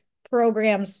centers,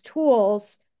 programs,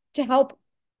 tools to help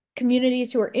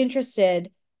communities who are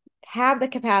interested have the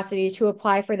capacity to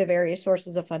apply for the various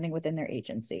sources of funding within their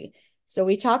agency. So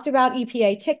we talked about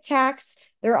EPA TIC tax.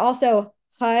 There are also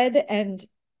HUD, and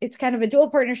it's kind of a dual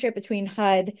partnership between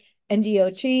HUD and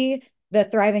DOT, the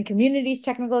Thriving Communities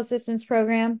Technical Assistance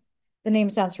Program. The name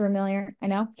sounds familiar, I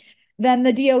know. Then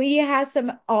the DOE has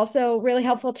some also really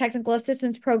helpful technical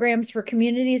assistance programs for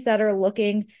communities that are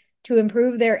looking to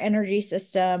improve their energy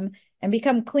system and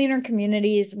become cleaner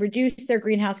communities, reduce their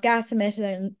greenhouse gas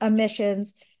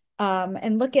emissions,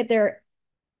 and look at their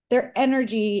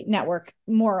energy network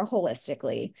more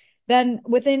holistically. Then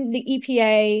within the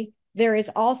EPA, there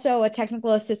is also a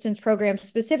technical assistance program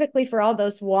specifically for all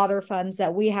those water funds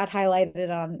that we had highlighted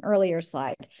on an earlier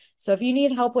slide. So if you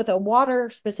need help with a water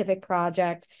specific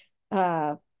project,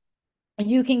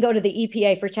 you can go to the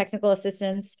EPA for technical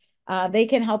assistance. They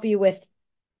can help you with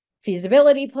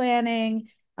feasibility planning,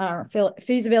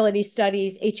 feasibility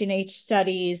studies, H&H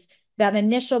studies. that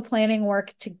initial planning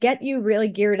work to get you really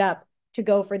geared up to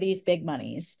go for these big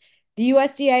monies. The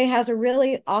USDA has a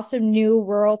really awesome new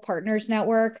rural partners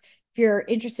network. If you're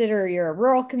interested or you're a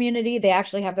rural community, they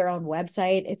actually have their own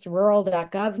website. It's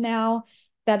rural.gov now.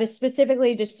 That is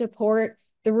specifically to support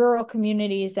the rural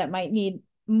communities that might need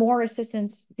more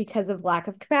assistance because of lack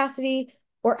of capacity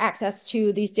or access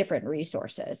to these different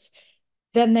resources.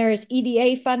 Then there's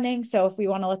EDA funding. So if we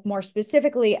want to look more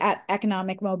specifically at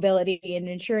economic mobility and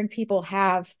ensuring people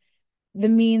have the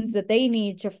means that they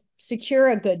need to secure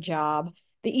a good job,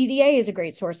 the EDA is a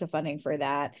great source of funding for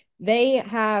that. They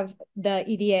have the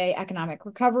EDA Economic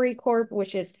Recovery Corp,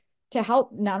 which is to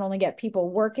help not only get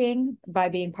people working by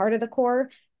being part of the Corps,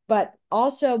 but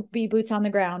also be boots on the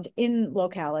ground in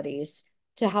localities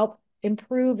to help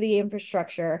improve the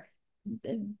infrastructure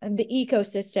and the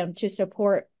ecosystem to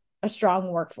support a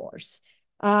strong workforce.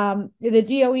 The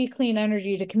DOE Clean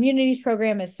Energy to Communities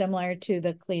program is similar to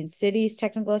the Clean Cities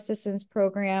Technical Assistance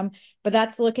Program, but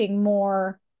that's looking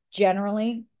more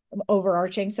generally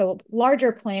overarching. So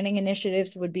larger planning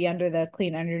initiatives would be under the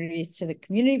Clean Energies to the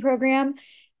Community program.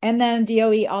 And then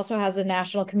DOE also has a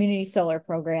National Community Solar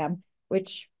Program,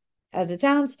 which, as it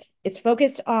sounds, it's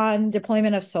focused on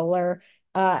deployment of solar.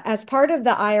 As part of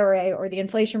the IRA, or the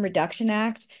Inflation Reduction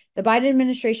Act, the Biden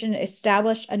administration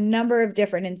established a number of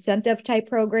different incentive type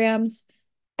programs,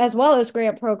 as well as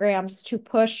grant programs to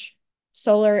push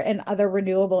solar and other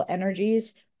renewable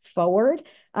energies forward.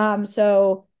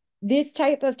 So this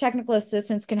type of technical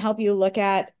assistance can help you look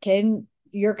at, can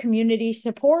your community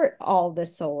support all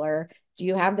this solar? Do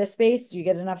you have the space? Do you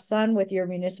get enough sun with your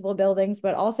municipal buildings?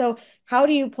 But also, how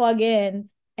do you plug in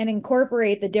and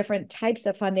incorporate the different types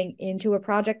of funding into a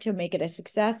project to make it a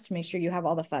success, to make sure you have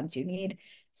all the funds you need?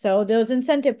 So those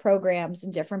incentive programs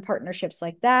and different partnerships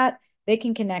like that, they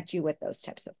can connect you with those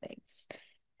types of things.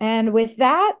 And with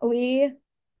that, we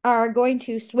are going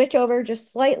to switch over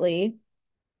just slightly.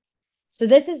 So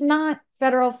this is not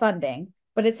federal funding,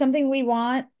 but it's something we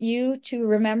want you to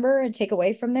remember and take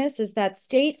away from this, is that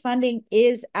state funding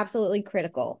is absolutely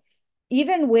critical.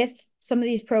 Even with some of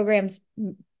these programs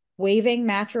waiving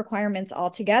match requirements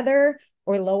altogether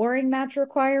or lowering match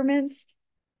requirements,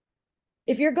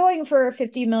 if you're going for a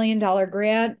 $50 million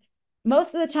grant,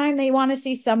 most of the time they want to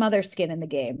see some other skin in the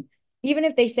game. Even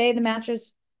if they say the match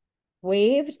is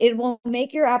waived, it will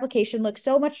make your application look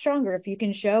so much stronger if you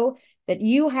can show that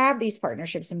you have these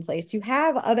partnerships in place, you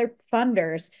have other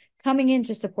funders coming in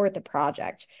to support the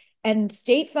project. And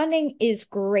state funding is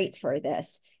great for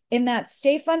this, in that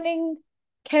state funding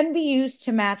can be used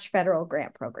to match federal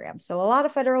grant programs. So a lot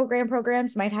of federal grant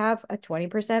programs might have a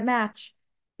 20% match.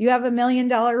 You have $1 million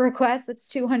request, that's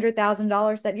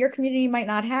 $200,000 that your community might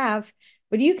not have,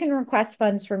 but you can request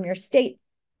funds from your state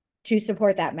to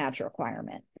support that match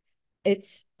requirement.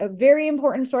 It's a very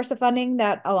important source of funding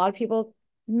that a lot of people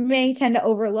may tend to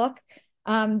overlook.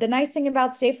 The nice thing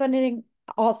about state funding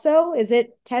also is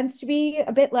it tends to be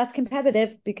a bit less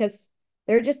competitive, because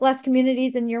there are just less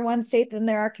communities in your one state than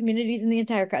there are communities in the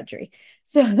entire country.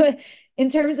 So in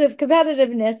terms of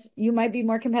competitiveness, you might be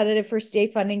more competitive for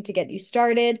state funding to get you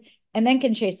started, and then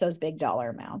can chase those big dollar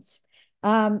amounts.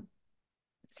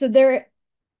 So they're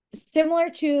similar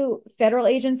to federal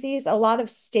agencies. A lot of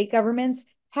state governments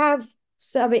have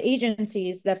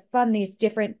sub-agencies that fund these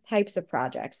different types of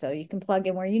projects. So you can plug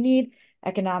in where you need: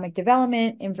 economic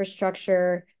development,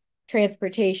 infrastructure,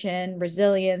 transportation,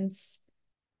 resilience,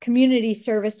 community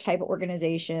service type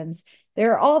organizations.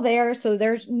 They're all there. So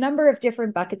there's a number of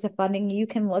different buckets of funding you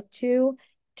can look to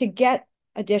get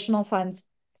additional funds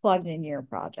plugged in your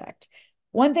project.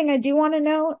 One thing I do want to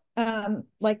note,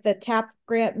 like the TAP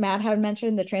grant Matt had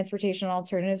mentioned, the Transportation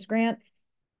Alternatives Grant,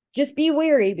 just be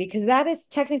wary, because that is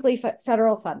technically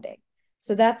federal funding.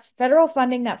 So that's federal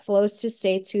funding that flows to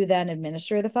states, who then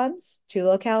administer the funds to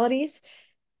localities.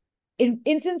 In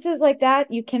instances like that,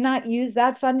 you cannot use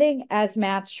that funding as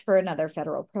match for another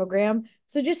federal program.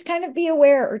 So just kind of be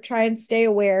aware, or try and stay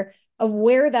aware of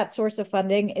where that source of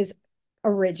funding is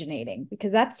originating,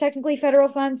 because that's technically federal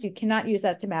funds. You cannot use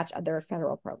that to match other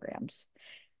federal programs.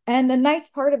 And the nice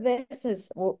part of this is,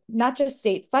 well, not just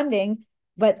state funding,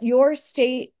 but your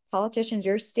state politicians,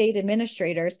 your state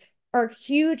administrators are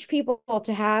huge people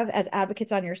to have as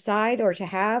advocates on your side, or to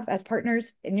have as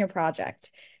partners in your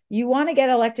project. You want to get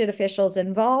elected officials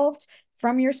involved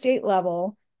from your state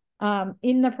level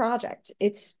in the project.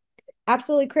 It's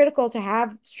absolutely critical to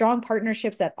have strong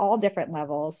partnerships at all different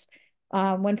levels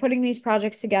when putting these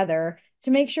projects together,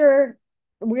 to make sure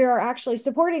we are actually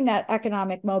supporting that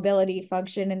economic mobility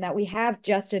function, and that we have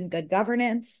just and good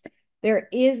governance. There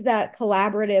is that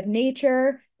collaborative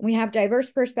nature We have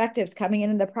diverse perspectives coming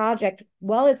into the project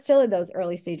while it's still in those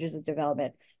early stages of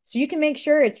development. So you can make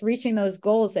sure it's reaching those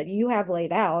goals that you have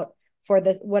laid out for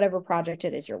the whatever project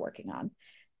it is you're working on.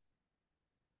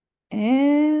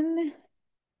 And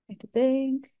I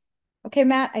think, okay,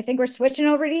 Matt, I think we're switching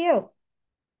over to you.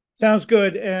 Sounds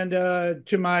good. And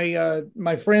to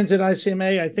my friends at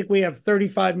ICMA, I think we have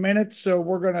 35 minutes, so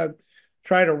we're going to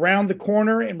try to round the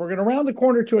corner, and we're going to round the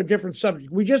corner to a different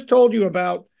subject. We just told you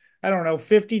about, I don't know,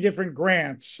 50 different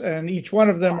grants, and each one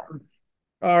of them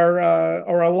are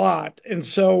a lot. And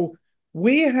so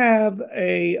we have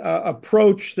a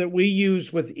approach that we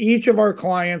use with each of our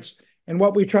clients, and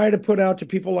what we try to put out to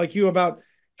people like you about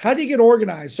how do you get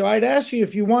organized. So I'd ask you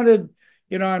if you wanted,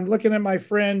 I'm looking at my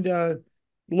friend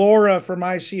Laura from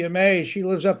ICMA. She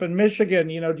lives up in Michigan.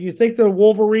 Do you think the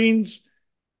Wolverines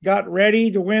got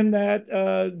ready to win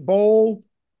that bowl,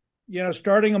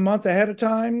 starting a month ahead of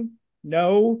time?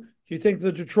 No. Do you think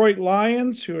the Detroit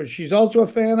Lions, who she's also a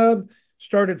fan of,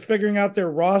 started figuring out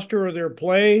their roster or their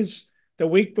plays the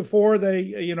week before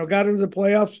they, got into the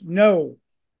playoffs? No.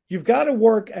 You've got to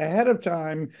work ahead of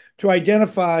time to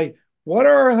identify what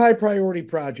are our high priority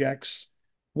projects,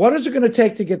 what is it going to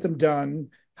take to get them done,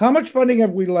 how much funding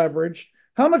have we leveraged,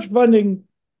 how much funding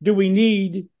do we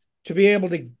need to be able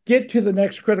to get to the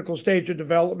next critical stage of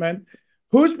development,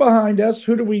 who's behind us,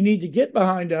 who do we need to get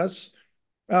behind us,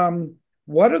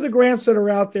 what are the grants that are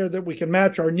out there that we can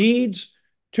match our needs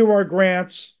to our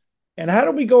grants, and how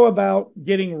do we go about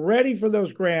getting ready for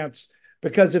those grants?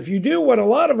 Because if you do what a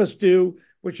lot of us do,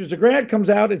 which is a grant comes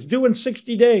out, it's due in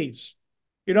 60 days.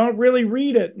 You don't really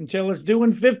read it until it's due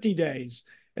in 50 days.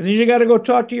 And then you got to go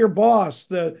talk to your boss,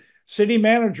 the city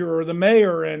manager or the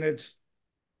mayor, and it's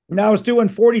due in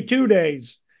 42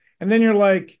 days. And then you're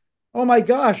like, oh my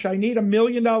gosh, I need $1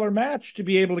 million match to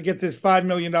be able to get this $5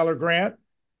 million grant.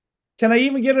 Can I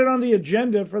even get it on the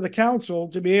agenda for the council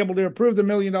to be able to approve the $1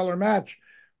 million match?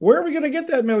 Where are we going to get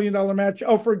that $1 million match?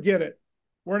 Oh, forget it.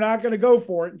 We're not going to go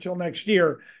for it until next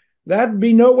year. That'd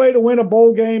be no way to win a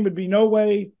bowl game. It'd be no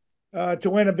way to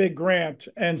win a big grant.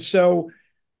 And so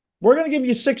we're going to give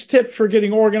you 6 tips for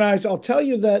getting organized. I'll tell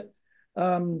you that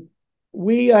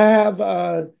we have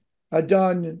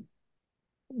done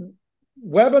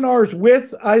webinars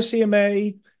with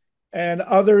ICMA and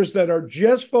others that are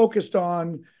just focused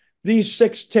on these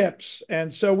 6 tips.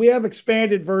 And so we have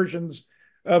expanded versions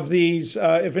of these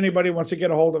if anybody wants to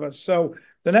get a hold of us. So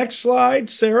the next slide,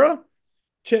 Sarah,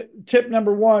 tip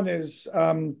number 1 is,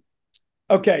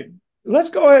 okay, let's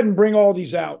go ahead and bring all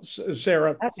these out,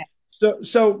 Sarah. Okay.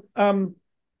 So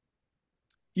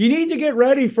you need to get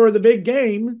ready for the big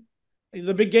game.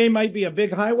 The big game might be a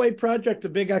big highway project, a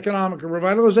big economic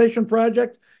revitalization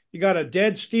project. You got a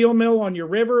dead steel mill on your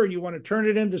river and you want to turn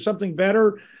it into something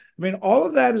better. I mean, all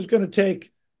of that is going to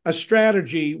take a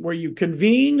strategy where you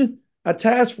convene a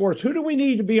task force. Who do we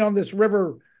need to be on this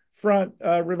riverfront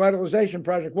revitalization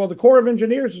project? Well, the Corps of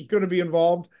Engineers is going to be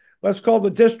involved. Let's call the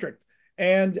district.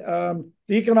 And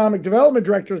the economic development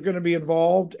director is going to be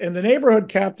involved, and the neighborhood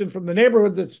captain from the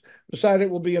neighborhood that's decided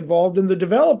will be involved, and the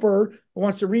developer who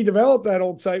wants to redevelop that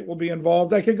old site will be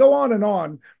involved. I could go on and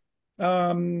on.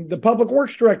 The public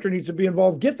works director needs to be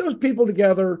involved. Get those people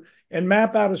together and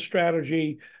map out a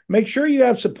strategy. Make sure you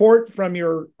have support from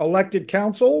your elected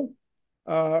council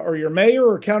or your mayor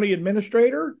or county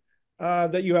administrator,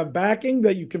 that you have backing,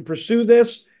 that you can pursue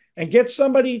this, and get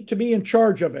somebody to be in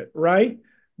charge of it, right?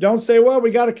 Don't say, well,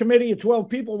 we got a committee of 12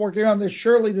 people working on this.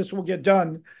 Surely this will get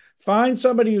done. Find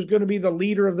somebody who's going to be the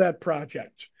leader of that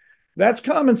project. That's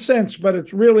common sense, but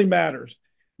it really matters.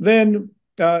 Then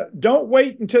don't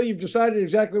wait until you've decided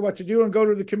exactly what to do and go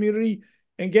to the community.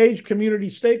 Engage community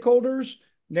stakeholders,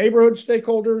 neighborhood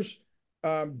stakeholders,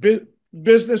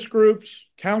 business groups,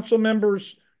 council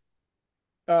members.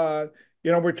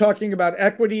 We're talking about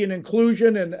equity and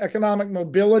inclusion and economic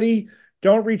mobility.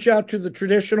 Don't reach out to the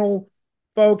traditional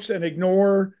folks and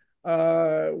ignore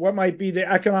what might be the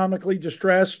economically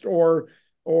distressed or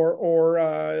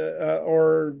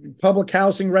public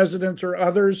housing residents or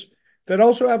others that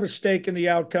also have a stake in the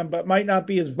outcome, but might not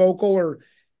be as vocal or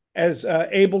as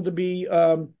able to be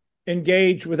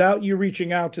engaged without you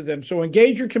reaching out to them. So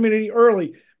engage your community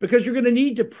early, because you're going to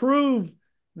need to prove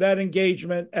that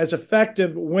engagement as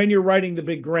effective when you're writing the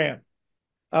big grant.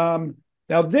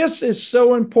 Now, this is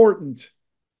so important.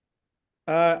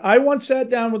 I once sat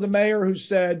down with a mayor who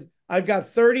said, I've got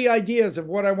 30 ideas of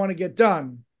what I want to get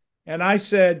done. And I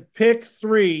said, pick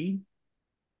 3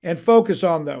 and focus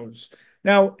on those.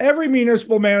 Now, every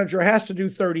municipal manager has to do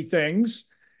 30 things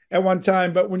at one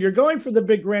time. But when you're going for the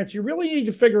big grants, you really need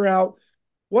to figure out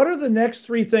what are the next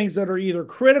 3 things that are either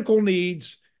critical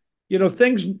needs,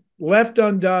 things left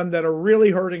undone that are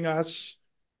really hurting us,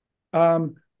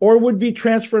 or would be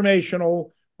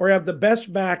transformational or have the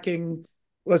best backing.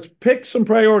 Let's pick some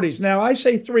priorities. Now, I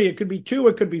say 3. It could be 2.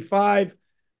 It could be 5.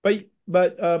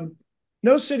 But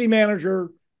no city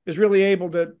manager is really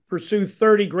able to pursue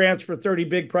 30 grants for 30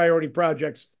 big priority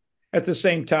projects at the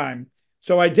same time.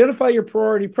 So identify your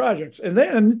priority projects. And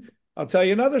then I'll tell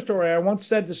you another story. I once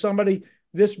said to somebody,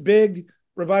 this big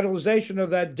revitalization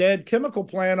of that dead chemical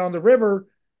plant on the river,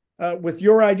 with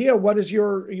your idea, what is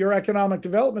your economic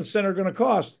development center going to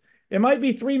cost? It might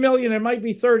be $3 million. It might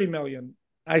be $30 million.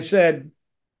 I said,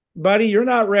 buddy, you're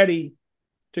not ready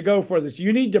to go for this.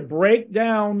 You need to break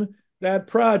down that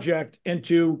project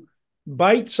into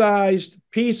bite-sized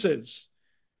pieces.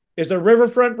 Is a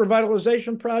riverfront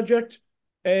revitalization project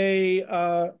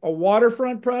a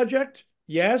waterfront project?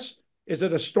 Yes. Is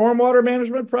it a stormwater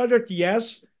management project?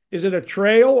 Yes. Is it a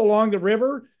trail along the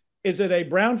river? Is it a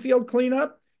brownfield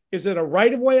cleanup? Is it a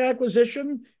right-of-way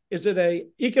acquisition? Is it an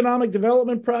economic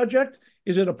development project?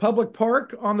 Is it a public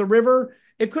park on the river?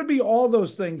 It could be all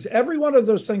those things. Every one of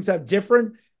those things have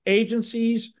different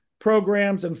agencies,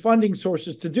 programs, and funding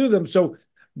sources to do them. So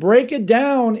break it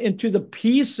down into the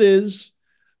pieces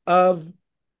of the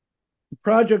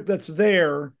project that's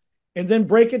there, and then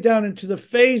break it down into the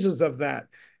phases of that.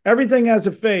 Everything has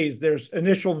a phase. There's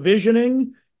initial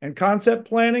visioning and concept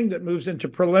planning that moves into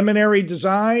preliminary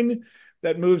design,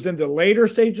 that moves into later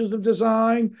stages of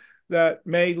design, that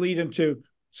may lead into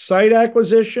site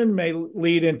acquisition, may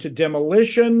lead into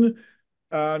demolition.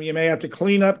 You may have to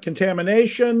clean up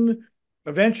contamination.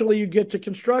 Eventually you get to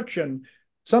construction.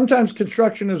 Sometimes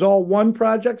construction is all one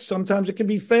project. Sometimes it can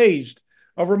be phased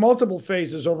over multiple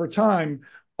phases over time.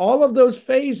 All of those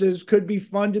phases could be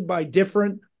funded by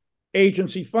different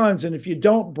agency funds. And if you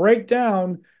don't break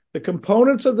down the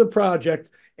components of the project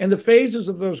and the phases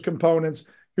of those components,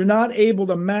 you're not able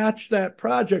to match that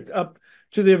project up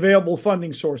to the available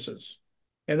funding sources.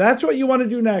 And that's what you want to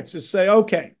do next, is say,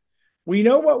 okay, we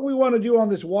know what we want to do on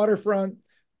this waterfront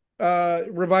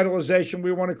revitalization.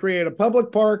 We want to create a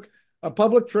public park, a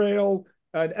public trail,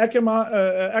 an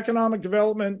economic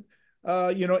development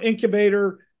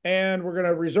incubator, and we're going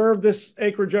to reserve this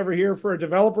acreage over here for a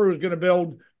developer who's going to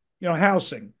build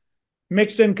housing,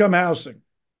 mixed income housing.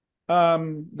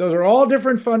 Those are all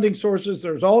different funding sources.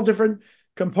 There's all different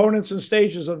components and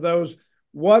stages of those.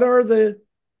 What are the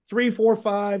 3, 4,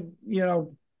 5,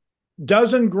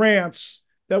 dozen grants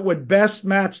that would best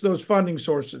match those funding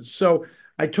sources? So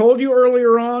I told you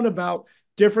earlier on about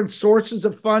different sources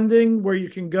of funding where you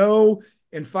can go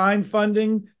and find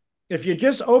funding. If you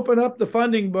just open up the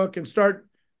funding book and start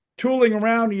tooling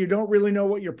around and you don't really know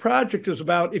what your project is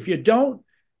about, if you don't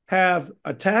have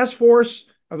a task force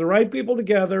of the right people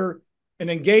together, an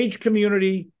engaged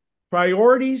community,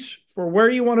 priorities for where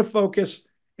you want to focus,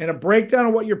 and a breakdown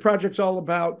of what your project's all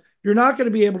about, you're not going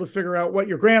to be able to figure out what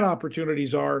your grant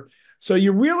opportunities are. So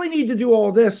you really need to do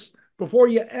all this before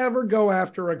you ever go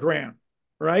after a grant,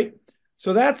 right?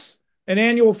 So that's an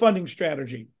annual funding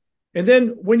strategy. And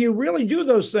then when you really do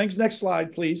those things, next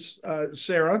slide, please,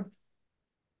 Sarah.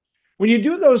 When you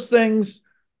do those things,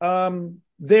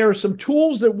 there are some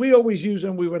tools that we always use,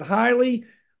 and we would highly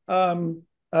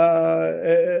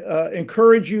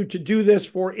encourage you to do this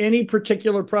for any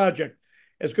particular project.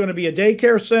 It's going to be a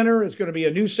daycare center. It's going to be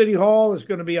a new city hall. It's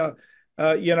going to be a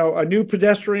new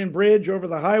pedestrian bridge over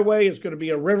the highway. It's going to be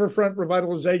a riverfront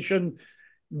revitalization.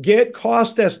 Get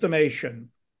cost estimation.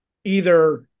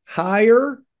 Either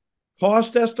hire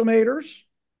cost estimators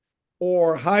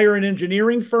or hire an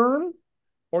engineering firm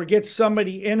or get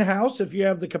somebody in-house if you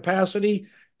have the capacity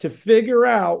to figure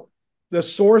out the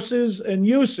sources and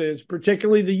uses,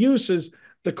 particularly the uses,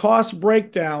 the cost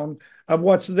breakdown of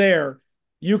what's there.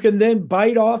 You can then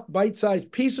bite off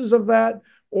bite-sized pieces of that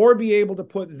or be able to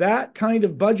put that kind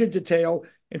of budget detail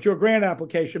into a grant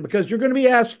application because you're going to be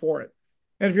asked for it.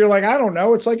 And if you're like, I don't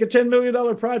know, it's like a $10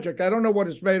 million project. I don't know what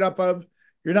it's made up of.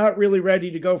 You're not really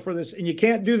ready to go for this. And you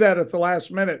can't do that at the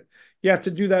last minute. You have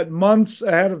to do that months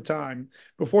ahead of time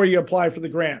before you apply for the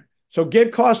grant. So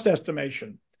get cost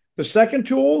estimation. The second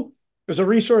tool is a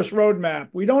resource roadmap.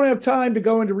 We don't have time to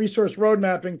go into resource road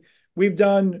mapping. We've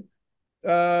done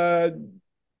whole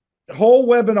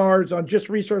webinars on just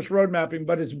resource road mapping,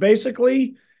 but it's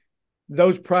basically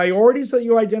those priorities that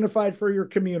you identified for your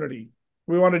community.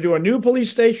 We want to do a new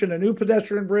police station, a new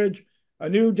pedestrian bridge, a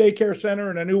new daycare center,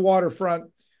 and a new waterfront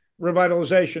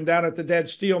revitalization down at the dead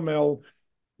steel mill.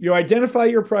 You identify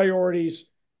your priorities,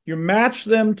 you match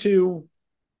them to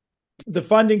the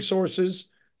funding sources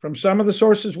from some of the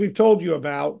sources we've told you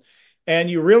about, and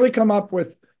you really come up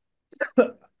with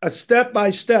a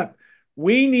step-by-step.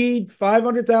 We need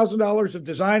 $500,000 of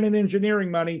design and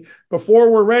engineering money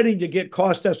before we're ready to get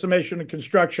cost estimation and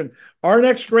construction. Our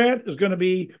next grant is going to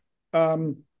be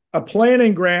a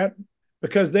planning grant,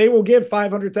 because they will give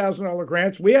 $500,000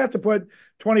 grants. We have to put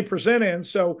 20% in.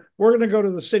 So we're going to go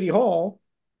to the city hall,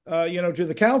 to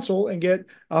the council, and get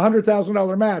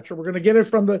 $100,000 match, or we're going to get it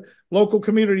from the local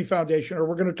community foundation, or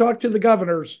we're going to talk to the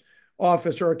governor's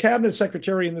office or a cabinet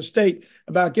secretary in the state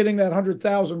about getting that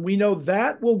 100,000. We know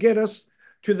that will get us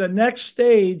to the next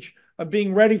stage of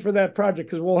being ready for that project,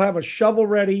 because we'll have a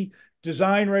shovel-ready,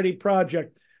 design-ready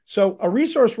project. So a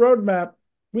resource roadmap,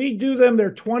 we do them,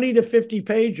 they're 20 to 50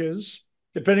 pages,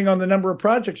 depending on the number of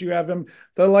projects you have them.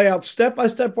 They lay out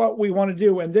step-by-step what we want to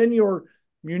do. And then your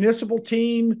municipal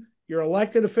team, your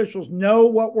elected officials know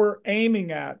what we're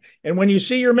aiming at. And when you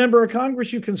see your member of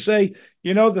Congress, you can say,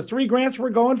 the 3 grants we're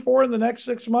going for in the next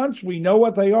 6 months, we know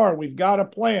what they are. We've got a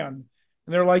plan.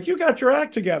 And they're like, you got your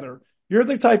act together. You're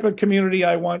the type of community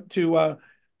I want to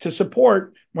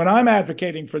support when I'm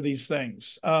advocating for these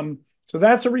things. So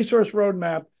that's a resource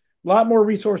roadmap. A lot more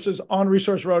resources on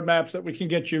resource roadmaps that we can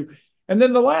get you. And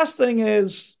then the last thing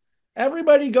is,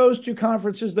 everybody goes to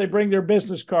conferences, they bring their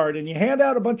business card, and you hand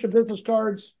out a bunch of business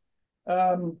cards. Here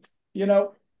are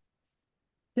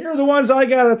the ones I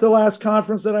got at the last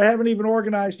conference that I haven't even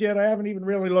organized yet. I haven't even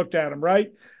really looked at them,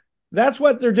 right? That's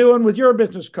what they're doing with your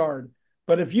business card.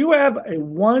 But if you have a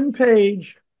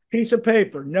 1-page piece of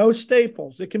paper, no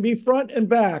staples, it can be front and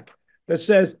back, that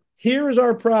says, here's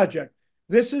our project.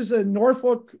 This is in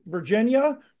Norfolk,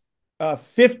 Virginia, a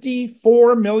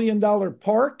 $54 million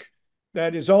park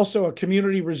that is also a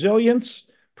community resilience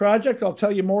project I'll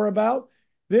tell you more about.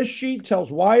 This sheet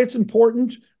tells why it's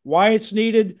important, why it's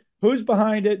needed, who's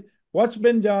behind it, what's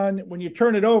been done. When you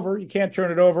turn it over, you can't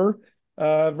turn it over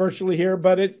virtually here,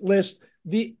 but it lists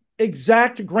the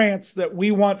exact grants that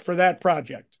we want for that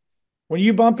project. When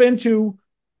you bump into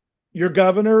your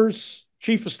governor's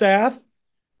chief of staff,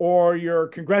 or your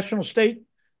congressional state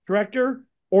director,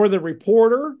 or the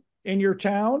reporter in your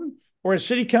town, or a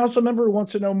city council member who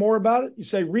wants to know more about it, you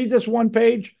say, read this 1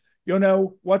 page. You'll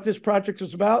know what this project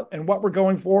is about and what we're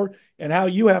going for and how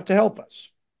you have to help us.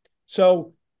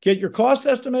 So get your cost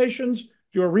estimations,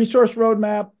 do a resource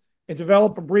roadmap, and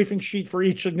develop a briefing sheet for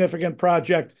each significant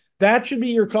project. That should be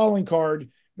your calling card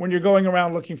when you're going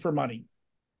around looking for money.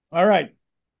 All right.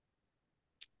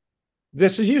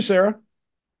 This is you, Sarah.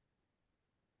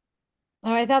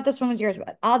 Oh, I thought this one was yours,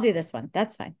 but I'll do this one.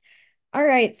 That's fine. All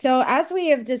right. So as we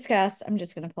have discussed, I'm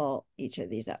just going to pull each of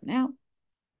these up now.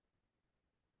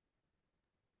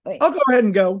 Wait. I'll go ahead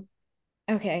and go.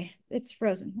 Okay. It's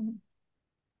frozen.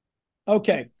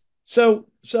 Okay. So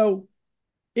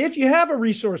if you have a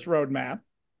resource roadmap,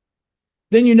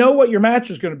 then you know what your match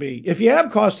is going to be. If you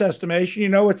have cost estimation,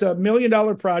 it's $1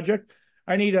 million project.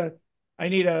 I need a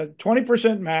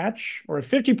 20% match or a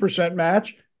 50%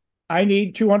 match. I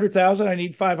need $200,000. I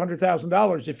need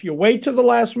 $500,000. If you wait to the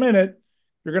last minute,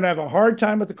 you're going to have a hard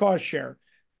time with the cost share.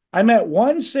 I met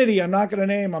one city, I'm not going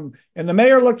to name them, and the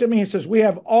mayor looked at me and says, we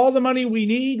have all the money we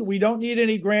need. We don't need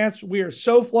any grants. We are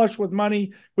so flush with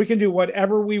money. We can do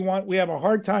whatever we want. We have a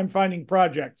hard time finding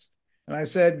projects. And I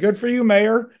said, good for you,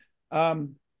 mayor.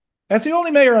 That's the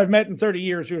only mayor I've met in 30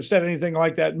 years who has said anything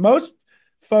like that. Most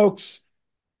folks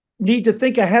need to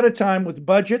think ahead of time with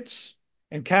budgets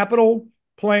and capital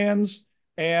plans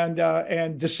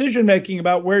and decision-making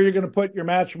about where you're going to put your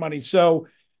match money. So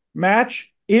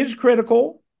match is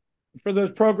critical for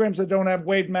those programs that don't have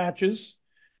waived matches.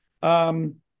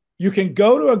 You can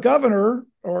go to a governor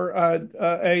or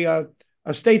a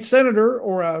state senator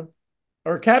or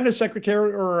a cabinet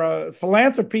secretary or a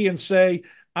philanthropy and say,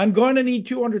 I'm going to need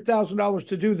 $200,000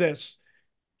 to do this.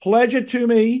 Pledge it to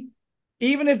me,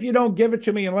 even if you don't give it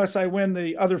to me unless I win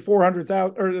the other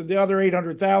 400,000 or the other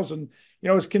 800,000.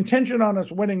 It's contingent on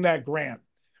us winning that grant,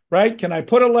 right? Can I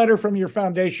put a letter from your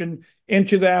foundation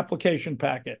into the application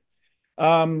packet?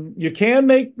 You can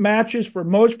make matches for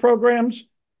most programs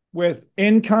with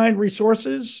in-kind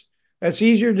resources. That's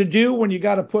easier to do when you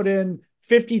got to put in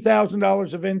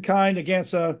 $50,000 of in-kind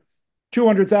against a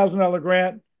 $200,000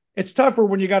 grant. It's tougher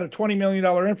when you got a $20 million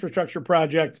infrastructure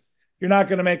project. You're not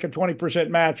going to make a 20%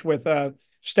 match with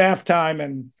staff time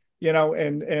and using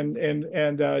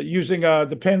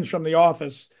the pins from the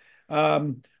office.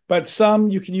 But some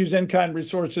you can use in-kind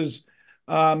resources.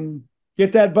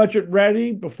 Get that budget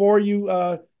ready before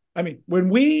you. When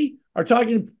we are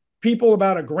talking to people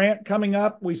about a grant coming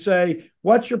up, we say,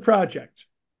 what's your project?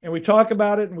 And we talk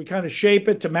about it and we kind of shape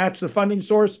it to match the funding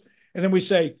source. And then we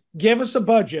say, give us a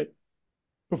budget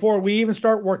before we even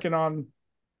start working on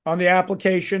the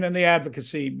application and the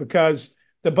advocacy, because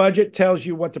the budget tells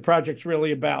you what the project's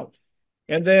really about.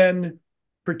 And then,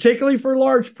 particularly for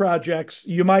large projects,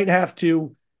 you might have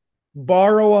to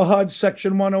borrow a HUD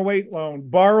Section 108 loan,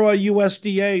 borrow a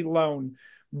USDA loan,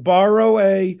 borrow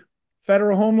a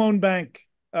Federal Home Loan Bank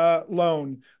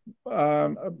loan,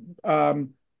 um, um,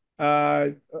 uh,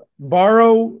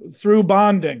 borrow through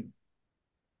bonding.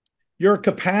 Your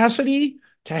capacity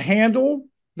to handle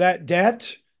that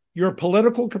debt, your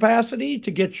political capacity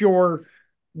to get your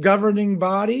governing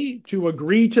body to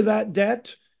agree to that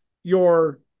debt,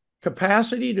 your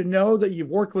capacity to know that you've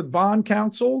worked with bond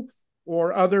counsel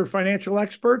or other financial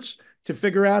experts to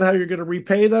figure out how you're going to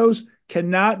repay those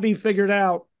cannot be figured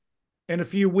out in a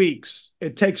few weeks.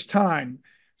 It takes time.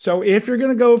 So if you're going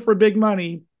to go for big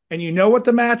money and you know what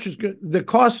the match is, the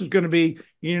cost is going to be,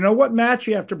 you know what match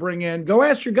you have to bring in, go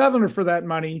ask your governor for that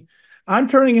money. I'm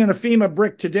turning in a FEMA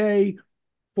brick today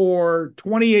for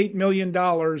 $28 million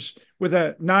with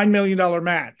a $9 million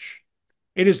match.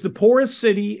 It is the poorest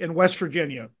city in West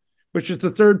Virginia, which is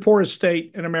the third poorest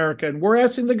state in America. And we're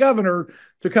asking the governor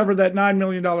to cover that $9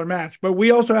 million match. But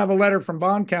we also have a letter from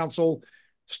bond counsel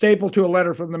stapled to a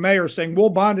letter from the mayor saying we'll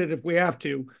bond it if we have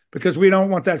to, because we don't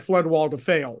want that flood wall to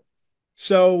fail.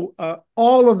 So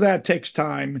all of that takes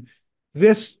time.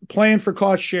 This plan for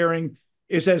cost sharing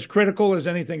is as critical as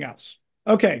anything else.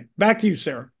 Okay, back to you,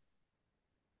 Sarah.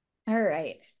 All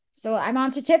right. So I'm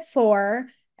on to tip 4,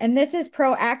 and this is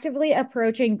proactively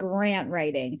approaching grant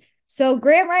writing. So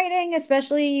grant writing,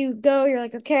 especially you're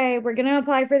like, okay, we're going to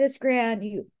apply for this grant.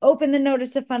 You open the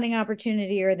notice of funding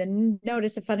opportunity or the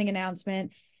notice of funding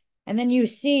announcement, and then you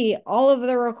see all of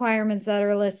the requirements that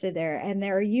are listed there. And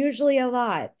there are usually a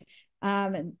lot.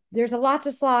 There's a lot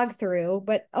to slog through,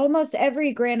 but almost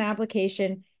every grant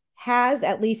application has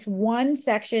at least one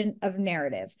section of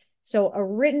narrative. So a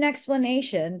written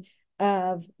explanation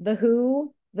of the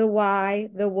who, the why,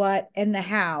 the what, and the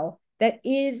how that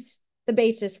is the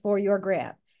basis for your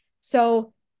grant.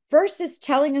 So first is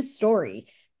telling a story.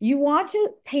 You want to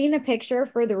paint a picture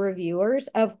for the reviewers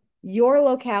of your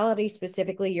locality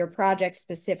specifically, your project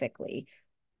specifically.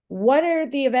 What are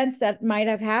the events that might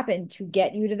have happened to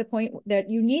get you to the point that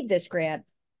you need this grant?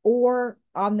 Or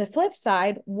on the flip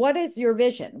side, what is your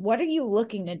vision? What are you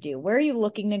looking to do? Where are you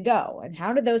looking to go? And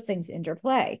how do those things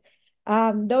interplay?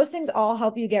 Those things all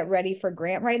help you get ready for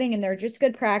grant writing, and they're just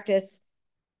good practice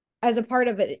as a part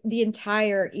of the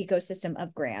entire ecosystem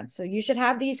of grants. So you should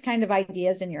have these kind of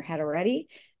ideas in your head already,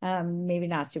 maybe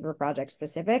not super project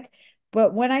specific.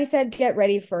 But when I said get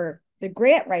ready for the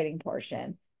grant writing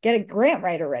portion, get a grant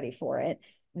writer ready for it,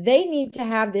 they need to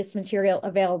have this material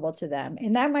available to them.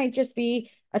 And that might just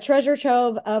be a treasure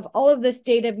trove of all of this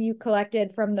data you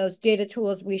collected from those data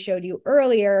tools we showed you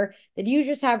earlier that you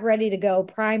just have ready to go,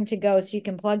 primed to go, so you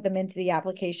can plug them into the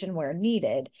application where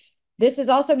needed. This is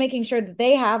also making sure that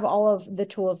they have all of the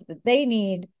tools that they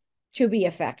need to be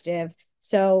effective.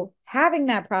 So having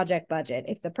that project budget,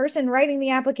 if the person writing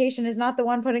the application is not the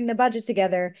one putting the budget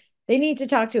together, they need to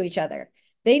talk to each other.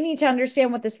 They need to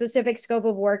understand what the specific scope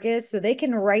of work is so they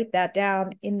can write that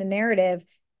down in the narrative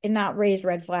and not raise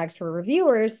red flags for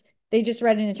reviewers. They just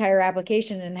read an entire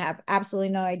application and have absolutely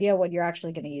no idea what you're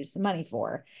actually going to use the money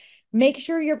for. Make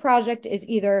sure your project is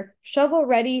either shovel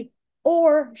ready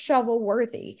or shovel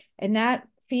worthy. And that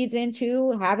feeds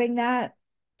into having that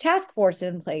task force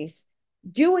in place,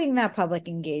 doing that public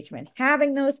engagement,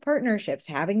 having those partnerships,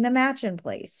 having the match in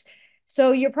place.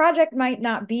 So your project might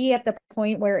not be at the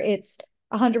point where it's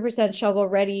 100% shovel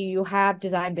ready, you have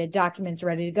design bid documents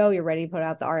ready to go, you're ready to put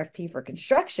out the RFP for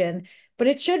construction, but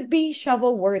it should be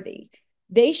shovel worthy.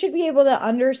 They should be able to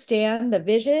understand the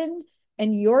vision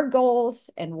and your goals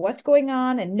and what's going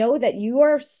on and know that you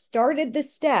are started the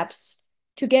steps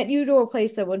to get you to a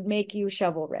place that would make you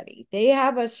shovel ready. They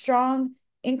have a strong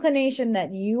inclination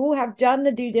that you have done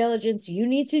the due diligence you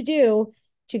need to do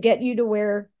to get you to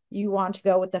where you want to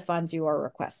go with the funds you are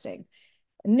requesting.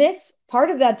 And this part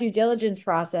of that due diligence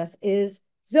process is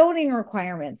zoning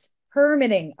requirements,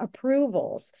 permitting,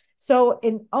 approvals. So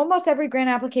in almost every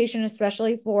grant application,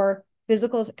 especially for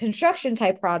physical construction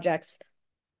type projects,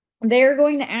 they're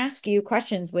going to ask you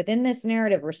questions within this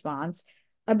narrative response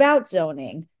about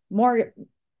zoning, more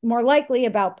likely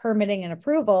about permitting and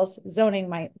approvals. Zoning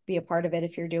might be a part of it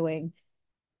if you're doing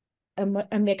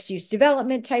a mixed use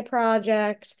development type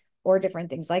project or different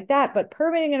things like that. But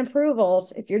permitting and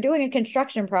approvals, if you're doing a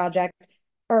construction project,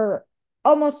 are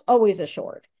almost always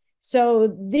assured. So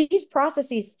these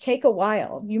processes take a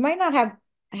while. You might not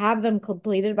have them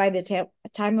completed by the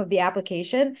time of the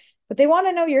application, but they want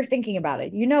to know you're thinking about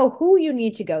it. You know who you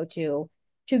need to go to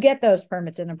get those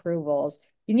permits and approvals.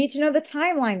 You need to know the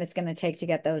timeline it's going to take to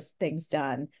get those things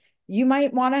done. You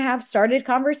might want to have started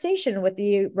conversation with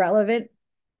the relevant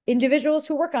individuals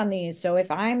who work on these. So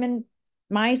if I'm in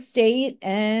my state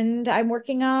and I'm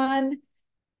working on,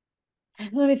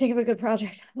 let me think of a good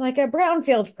project, like a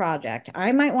brownfield project,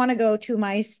 I might want to go to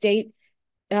my state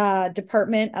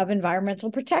Department of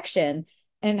Environmental Protection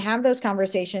and have those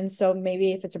conversations. So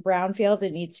maybe if it's a brownfield,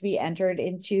 it needs to be entered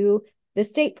into the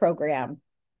state program.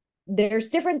 There's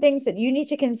different things that you need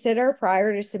to consider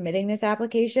prior to submitting this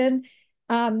application.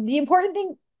 The important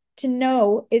thing to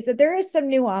know is that there is some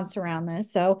nuance around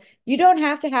this. So you don't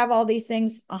have to have all these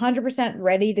things 100%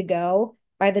 ready to go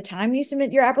by the time you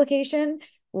submit your application,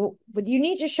 but you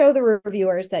need to show the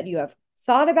reviewers that you have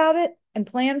thought about it and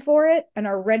planned for it and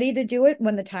are ready to do it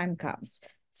when the time comes.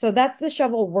 So that's the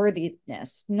shovel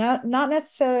worthiness, not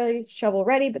necessarily shovel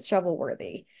ready, but shovel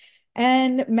worthy.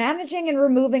 And managing and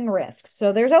removing risks.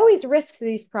 So there's always risks to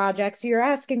these projects. You're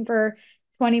asking for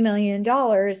 $20 million.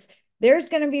 There's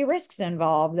going to be risks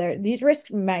involved. These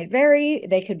risks might vary.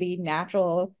 They could be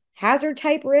natural hazard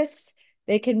type risks.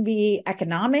 They can be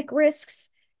economic risks.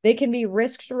 They can be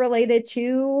risks related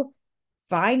to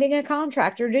finding a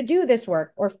contractor to do this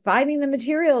work or finding the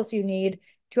materials you need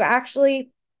to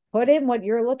actually put in what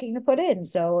you're looking to put in.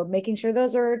 So making sure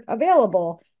those are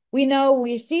available. We know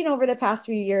we've seen over the past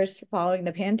few years following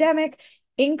the pandemic,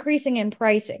 increasing in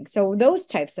pricing. So those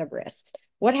types of risks.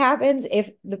 What happens if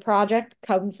the project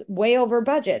comes way over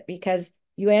budget because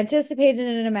you anticipated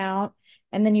an amount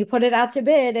and then you put it out to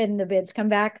bid and the bids come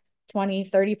back 20,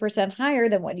 30% higher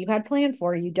than what you had planned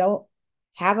for? You don't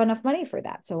have enough money for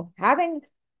that. So having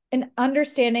an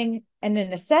understanding and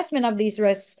an assessment of these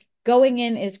risks going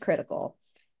in is critical.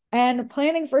 And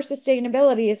planning for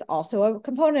sustainability is also a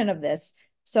component of this.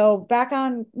 So back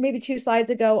on maybe 2 slides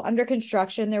ago, under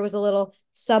construction, there was a little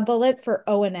sub-bullet for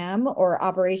O&M or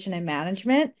operation and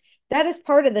management. That is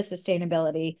part of the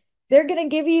sustainability. They're going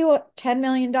to give you $10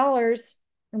 million.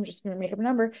 I'm just going to make up a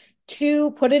number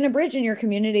to put in a bridge in your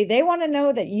community. They want to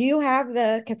know that you have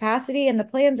the capacity and the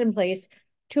plans in place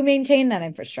to maintain that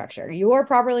infrastructure. You are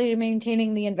properly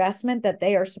maintaining the investment that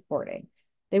they are supporting.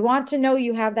 They want to know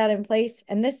you have that in place.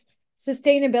 And this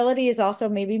sustainability is also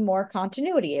maybe more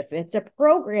continuity. If it's a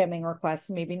programming request,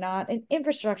 maybe not an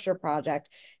infrastructure project,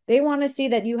 they want to see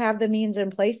that you have the means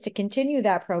in place to continue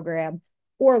that program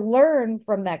or learn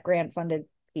from that grant funded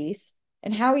piece.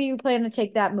 And how you plan to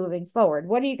take that moving forward?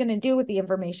 What are you going to do with the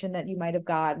information that you might have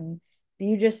gotten?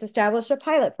 You just established a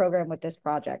pilot program with this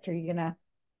project. Are you going to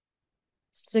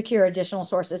secure additional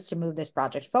sources to move this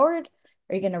project forward?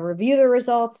 Are you going to review the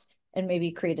results and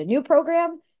maybe create a new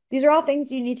program? These are all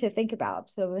things you need to think about.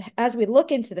 So as we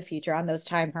look into the future on those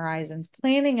time horizons,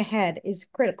 planning ahead is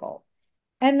critical.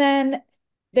 And then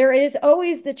there is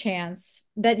always the chance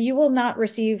that you will not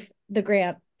receive the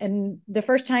grant. And the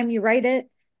first time you write it,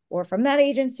 or from that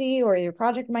agency, or your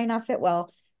project might not fit well,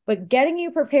 but getting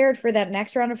you prepared for that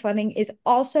next round of funding is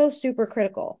also super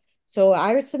critical. So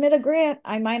I would submit a grant.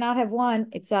 I might not have won.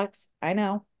 It sucks. I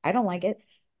know. I don't like it.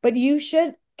 But you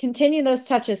should continue those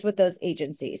touches with those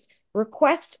agencies.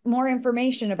 Request more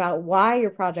information about why your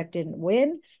project didn't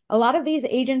win. A lot of these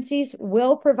agencies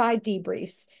will provide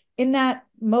debriefs in that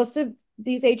most of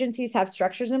these agencies have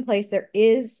structures in place. There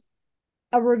is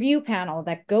a review panel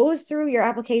that goes through your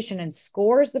application and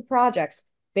scores the projects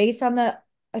based on the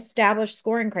established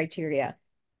scoring criteria.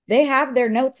 They have their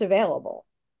notes available.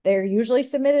 They're usually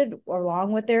submitted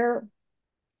along with their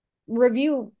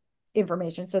review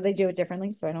information. So they do it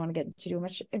differently. So I don't want to get into too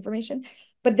much information,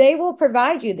 but they will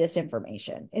provide you this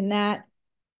information in that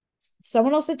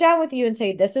someone will sit down with you and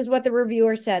say, this is what the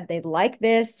reviewer said. They like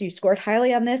this. You scored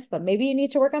highly on this, but maybe you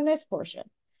need to work on this portion.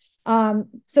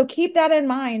 So keep that in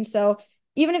mind. So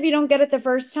even if you don't get it the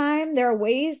first time, there are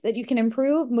ways that you can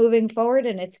improve moving forward,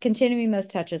 and it's continuing those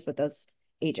touches with those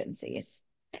agencies.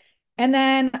 And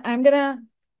then I'm going to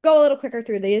go a little quicker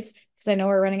through these because I know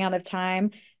we're running out of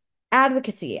time.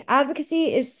 Advocacy.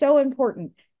 Advocacy is so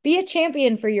important. Be a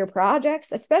champion for your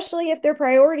projects, especially if they're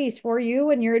priorities for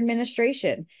you and your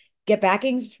administration. Get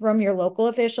backings from your local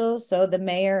officials, so the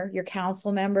mayor, your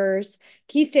council members,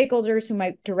 key stakeholders who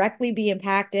might directly be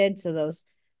impacted. So those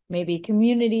maybe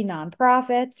community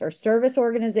nonprofits or service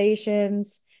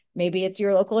organizations. Maybe it's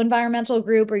your local environmental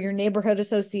group or your neighborhood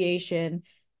association.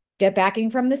 Get backing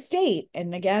from the state.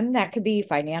 And again, that could be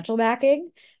financial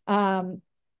backing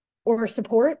or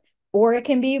support, or it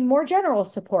can be more general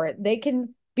support. They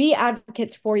can be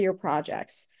advocates for your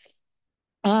projects.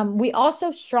 We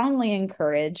also strongly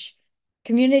encourage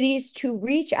communities to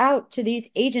reach out to these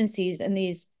agencies and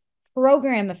these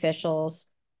program officials,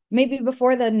 maybe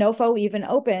before the NOFO even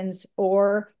opens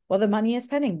or while the money is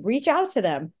pending. Reach out to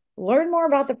them, learn more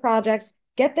about the projects,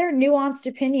 get their nuanced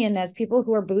opinion as people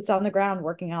who are boots on the ground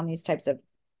working on these types of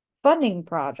funding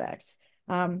projects.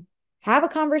 Have a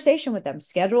conversation with them,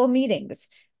 schedule meetings.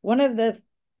 One of the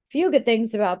few good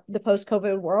things about the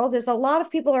post-COVID world is a lot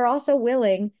of people are also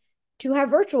willing to have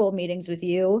virtual meetings with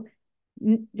you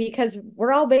because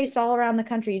we're all based all around the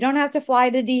country. You don't have to fly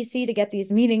to DC to get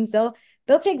these meetings. They'll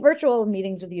take virtual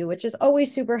meetings with you, which is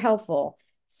always super helpful.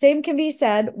 Same can be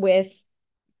said with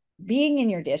being in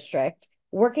your district,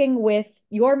 working with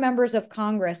your members of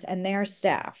Congress and their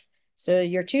staff. So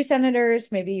your 2 senators,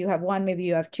 maybe you have 1, maybe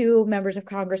you have 2 members of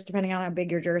Congress, depending on how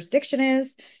big your jurisdiction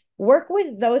is. Work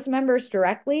with those members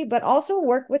directly, but also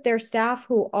work with their staff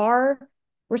who are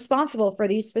responsible for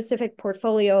these specific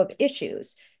portfolio of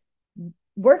issues.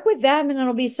 Work with them, and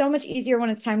it'll be so much easier when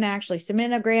it's time to actually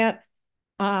submit a grant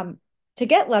to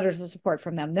get letters of support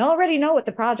from them. They'll already know what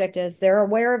the project is. They're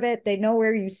aware of it. They know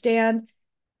where you stand.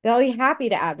 They'll be happy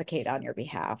to advocate on your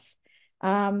behalf.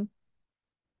 Not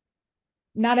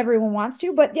everyone wants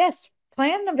to, but yes,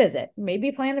 plan a visit.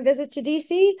 Maybe plan a visit to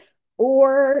DC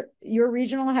or your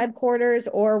regional headquarters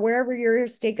or wherever your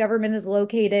state government is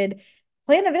located.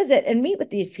 Plan a visit and meet with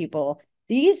these people.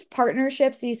 These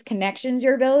partnerships, these connections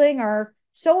you're building are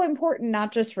so important,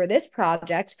 not just for this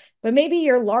project, but maybe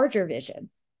your larger vision.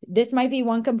 This might be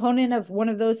one component of one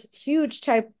of those huge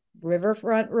type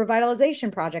riverfront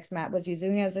revitalization projects Matt was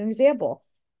using as an example.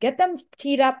 Get them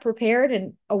teed up, prepared,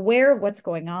 and aware of what's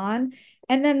going on.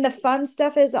 And then the fun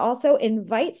stuff is also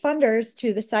invite funders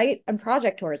to the site and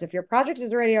project tours. If your project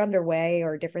is already underway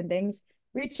or different things,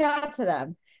 reach out to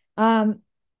them.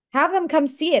 Have them come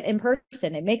see it in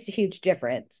person. It makes a huge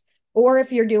difference. Or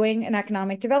if you're doing an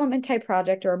economic development type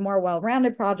project or a more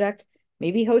well-rounded project,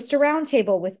 maybe host a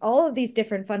roundtable with all of these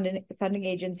different funding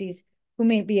agencies who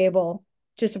may be able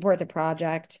to support the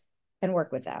project and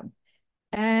work with them.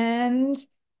 And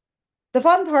the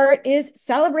fun part is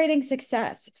celebrating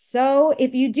success. So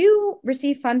if you do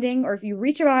receive funding or if you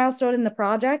reach a milestone in the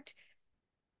project,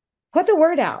 put the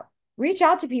word out, reach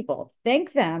out to people,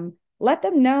 thank them, let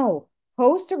them know,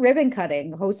 host a ribbon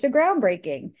cutting, host a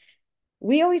groundbreaking.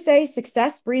 We always say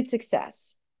success breeds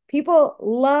success. People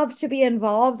love to be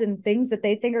involved in things that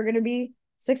they think are going to be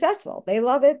successful. They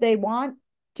love it. They want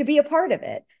to be a part of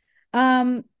it.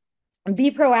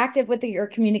 Be proactive with your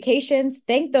communications.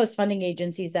 Thank those funding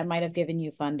agencies that might have given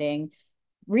you funding.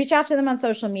 Reach out to them on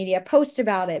social media, post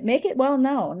about it, make it well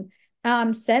known.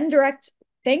 Send direct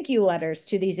thank you letters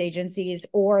to these agencies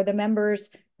or the members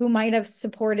who might have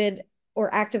supported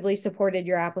or actively supported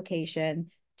your application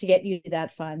to get you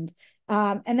that fund.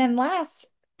 And then last,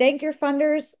 thank your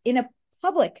funders in a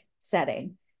public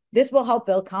setting. This will help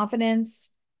build confidence,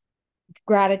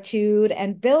 gratitude,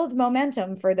 and build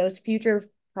momentum for those future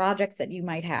projects that you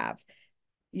might have.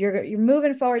 You're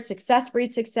moving forward. Success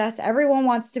breeds success. Everyone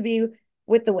wants to be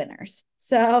with the winners.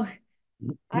 So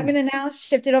I'm going to now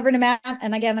shift it over to Matt.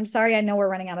 And again, I'm sorry, I know we're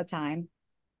running out of time.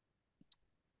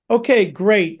 Okay,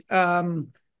 great.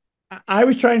 I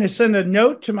was trying to send a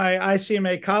note to my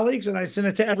ICMA colleagues, and I sent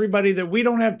it to everybody that we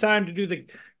don't have time to do the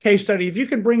case study. If you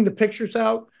could bring the pictures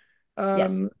out,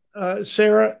 Yes.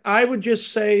 Sarah, I would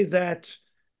just say that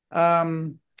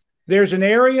there's an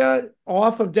area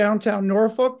off of downtown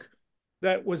Norfolk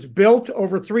that was built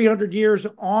over 300 years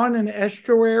on an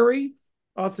estuary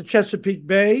off the Chesapeake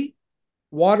Bay.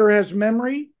 Water has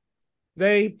memory.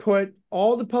 They put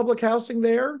all the public housing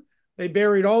there. They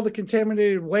buried all the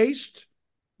contaminated waste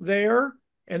there.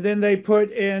 And then they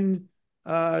put in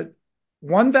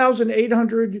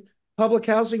 1,800 public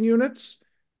housing units,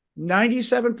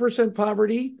 97%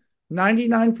 poverty,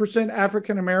 99%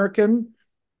 African-American.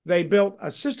 They built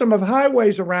a system of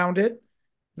highways around it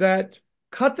that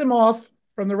cut them off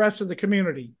from the rest of the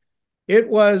community. It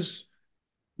was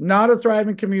not a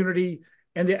thriving community,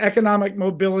 and the economic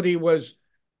mobility was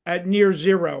at near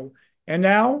zero. And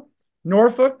now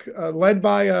Norfolk, led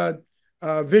by a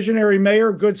visionary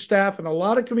mayor, good staff, and a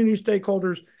lot of community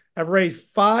stakeholders, have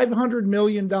raised $500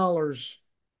 million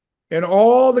in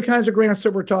all the kinds of grants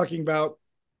that we're talking about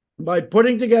by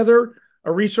putting together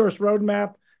a resource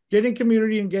roadmap, getting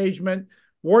community engagement,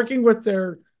 working with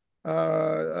their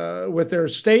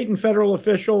state and federal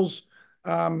officials.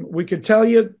 We could tell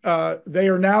you they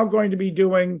are now going to be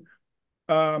doing,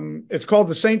 it's called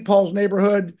the St. Paul's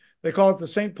neighborhood. They call it the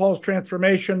St. Paul's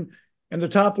transformation. In the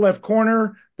top left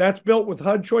corner, that's built with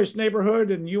HUD Choice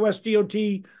Neighborhood and US DOT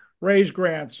raised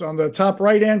grants. On the top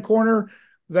right-hand corner,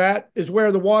 that is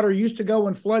where the water used to go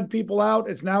and flood people out.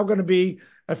 It's now going to be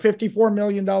a $54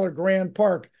 million grand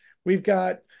park. We've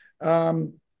got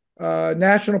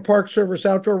National Park Service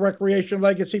Outdoor Recreation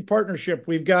Legacy Partnership.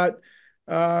 We've got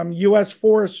U.S.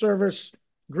 Forest Service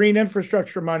green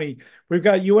infrastructure money. We've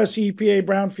got U.S. EPA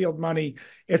brownfield money.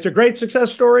 It's a great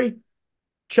success story.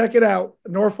 check it out.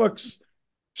 Norfolk's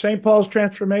St. Paul's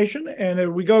Transformation.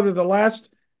 And we go to the last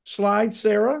slide,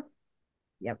 Sarah.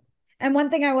 Yep. And one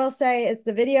thing I will say is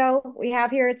the video we have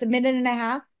here, it's 1.5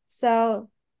 minutes. So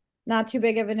not too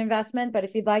big of an investment, but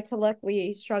if you'd like to look,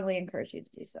 we strongly encourage you to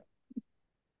do so.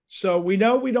 So we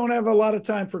know we don't have a lot of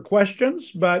time for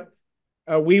questions, but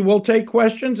we will take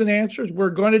questions and answers. We're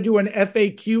going to do an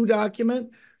FAQ document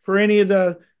for any of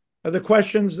the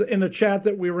questions in the chat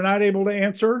that we were not able to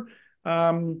answer.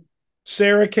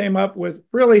 Sarah came up with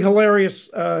really hilarious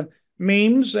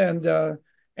memes and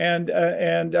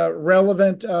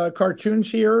relevant cartoons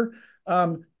here.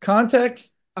 Contact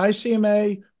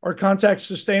ICMA or contact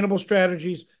Sustainable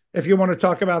Strategies if you want to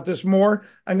talk about this more.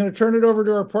 I'm going to turn it over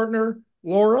to our partner,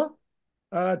 Laura,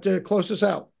 to close us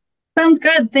out. Sounds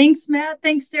good. Thanks, Matt.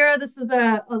 Thanks, Sarah. This was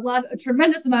a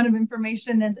tremendous amount of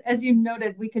information. And as you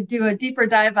noted, we could do a deeper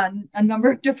dive on a number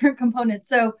of different components.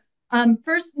 So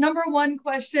first, number one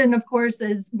question, of course,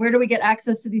 is where do we get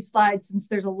access to these slides, since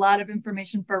there's a lot of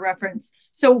information for reference?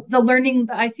 So the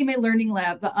ICMA Learning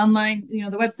Lab, the online,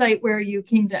 the website where you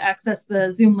came to access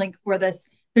the Zoom link for this,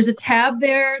 there's a tab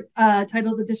there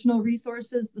titled Additional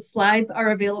Resources. The slides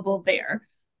are available there.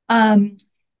 And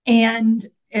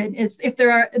if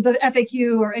there are the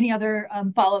FAQ or any other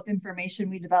follow-up information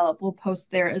we develop, we'll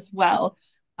post there as well.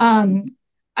 I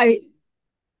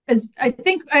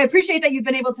appreciate that you've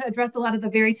been able to address a lot of the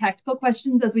very tactical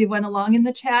questions as we went along in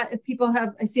the chat. If people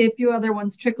have, I see a few other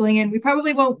ones trickling in. We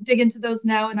probably won't dig into those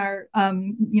now in our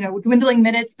dwindling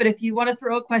minutes, but if you want to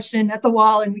throw a question at the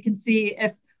wall and we can see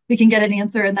if we can get an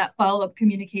answer in that follow-up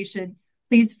communication,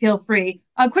 please feel free.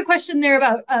 A quick question there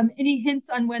about any hints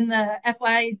on when the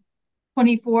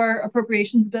FY24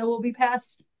 appropriations bill will be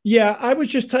passed? Yeah, I was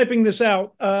just typing this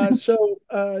out.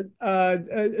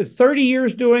 30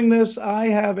 years doing this, I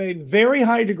have a very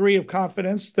high degree of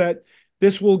confidence that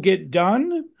this will get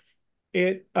done.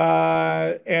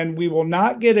 And we will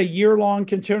not get a year-long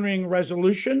continuing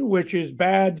resolution, which is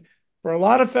bad for a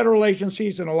lot of federal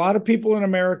agencies and a lot of people in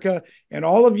America, and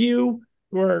all of you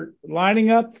who are lining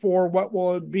up for what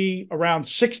will be around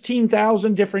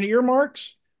 16,000 different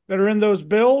earmarks that are in those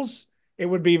bills. It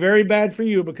would be very bad for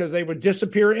you because they would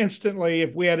disappear instantly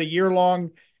if we had a year-long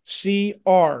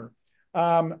CR.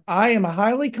 I am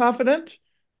highly confident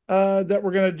that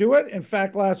we're going to do it. In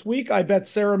fact, last week, I bet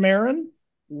Sarah Marin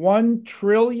 $1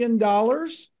 trillion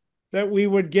that we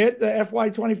would get the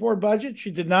FY24 budget.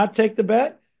 She did not take the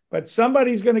bet, but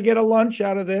somebody's going to get a lunch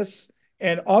out of this.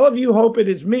 And all of you hope it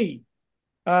is me.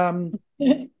 March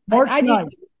 9th.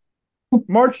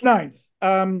 March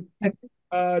 9th.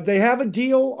 They have a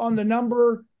deal on the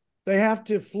number. They have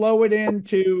to flow it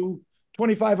into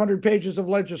 2,500 pages of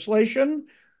legislation.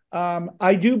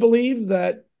 I do believe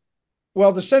that,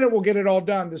 well, the Senate will get it all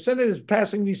done. The Senate is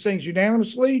passing these things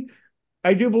unanimously.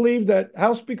 I do believe that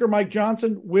House Speaker Mike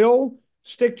Johnson will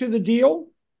stick to the deal.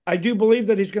 I do believe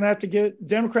that he's going to have to get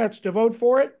Democrats to vote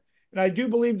for it. And I do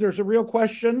believe there's a real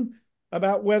question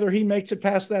about whether he makes it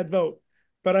past that vote.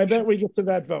 But I bet we get to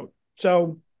that vote.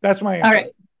 So that's my answer. All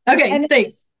right. Okay,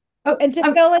 thanks. And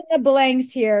to fill in the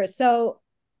blanks here, so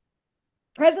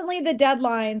presently the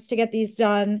deadlines to get these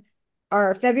done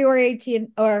are February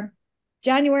 18th or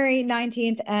January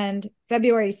 19th and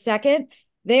February 2nd.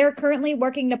 They are currently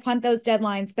working to punt those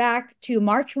deadlines back to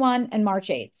March 1 and March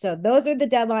 8th. So those are the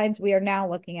deadlines we are now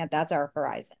looking at. That's our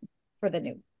horizon for the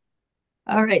new.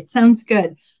 All right, sounds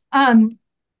good. I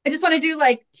just want to do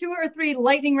like 2 or 3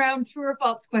 lightning round true or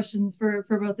false questions for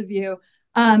both of you.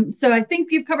 So I think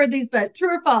you've covered these, but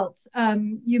true or false?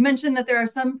 You mentioned that there are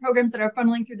some programs that are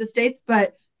funneling through the states,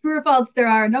 but true or false, there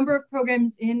are a number of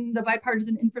programs in the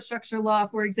Bipartisan Infrastructure Law,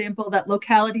 for example, that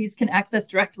localities can access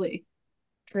directly.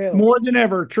 True. More than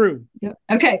ever, true. Yep.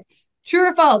 Okay. True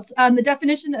or false? The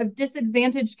definition of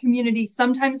disadvantaged community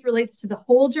sometimes relates to the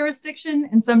whole jurisdiction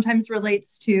and sometimes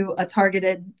relates to a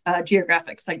targeted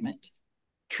geographic segment.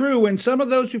 True. And some of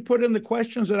those who put in the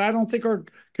questions that I don't think our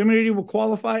community will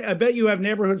qualify, I bet you have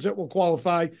neighborhoods that will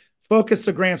qualify. Focus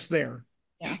the grants there.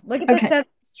 Yeah. Look at the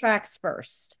census tracts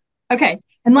first. Okay.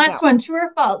 And last one, true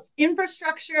or false?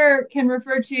 Infrastructure can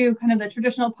refer to kind of the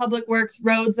traditional public works,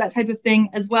 roads, that type of thing,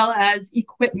 as well as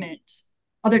equipment,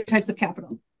 other types of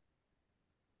capital.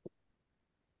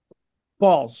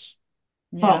 False.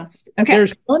 False. Okay.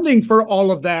 There's funding for all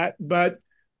of that, but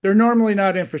they're normally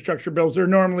not infrastructure bills. They're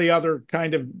normally other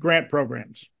kind of grant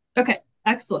programs. Okay,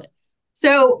 excellent.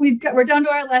 So we're down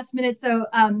to our last minute. So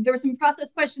there were some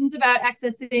process questions about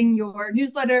accessing your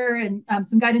newsletter and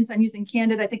some guidance on using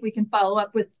Candid. I think we can follow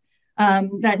up with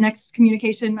that next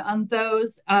communication on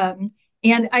those.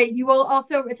 And you will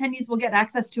also, attendees will get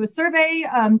access to a survey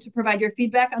to provide your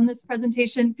feedback on this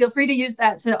presentation. Feel free to use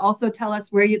that to also tell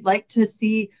us where you'd like to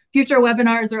see future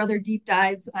webinars or other deep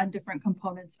dives on different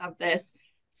components of this.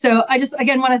 So I just,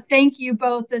 again, want to thank you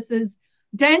both. This is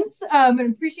dense and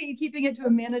appreciate you keeping it to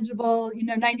a manageable,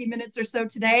 90 minutes or so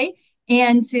today.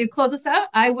 And to close us out,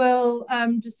 I will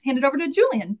just hand it over to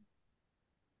Julian.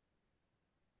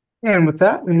 And with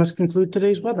that, we must conclude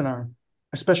today's webinar.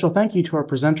 A special thank you to our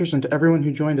presenters and to everyone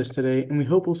who joined us today, and we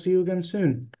hope we'll see you again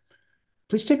soon.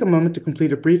 Please take a moment to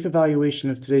complete a brief evaluation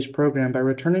of today's program by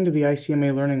returning to the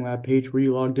ICMA Learning Lab page where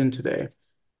you logged in today.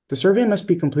 The survey must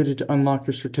be completed to unlock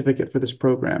your certificate for this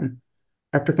program.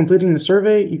 After completing the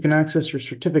survey, you can access your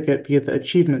certificate via the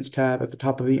Achievements tab at the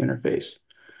top of the interface.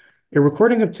 A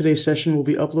recording of today's session will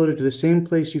be uploaded to the same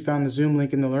place you found the Zoom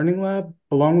link in the Learning Lab,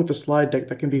 along with the slide deck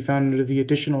that can be found under the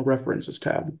Additional References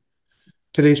tab.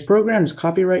 Today's program is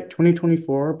copyright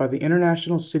 2024 by the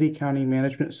International City-County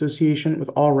Management Association with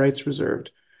all rights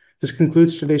reserved. This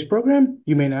concludes today's program.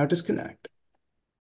 You may now disconnect.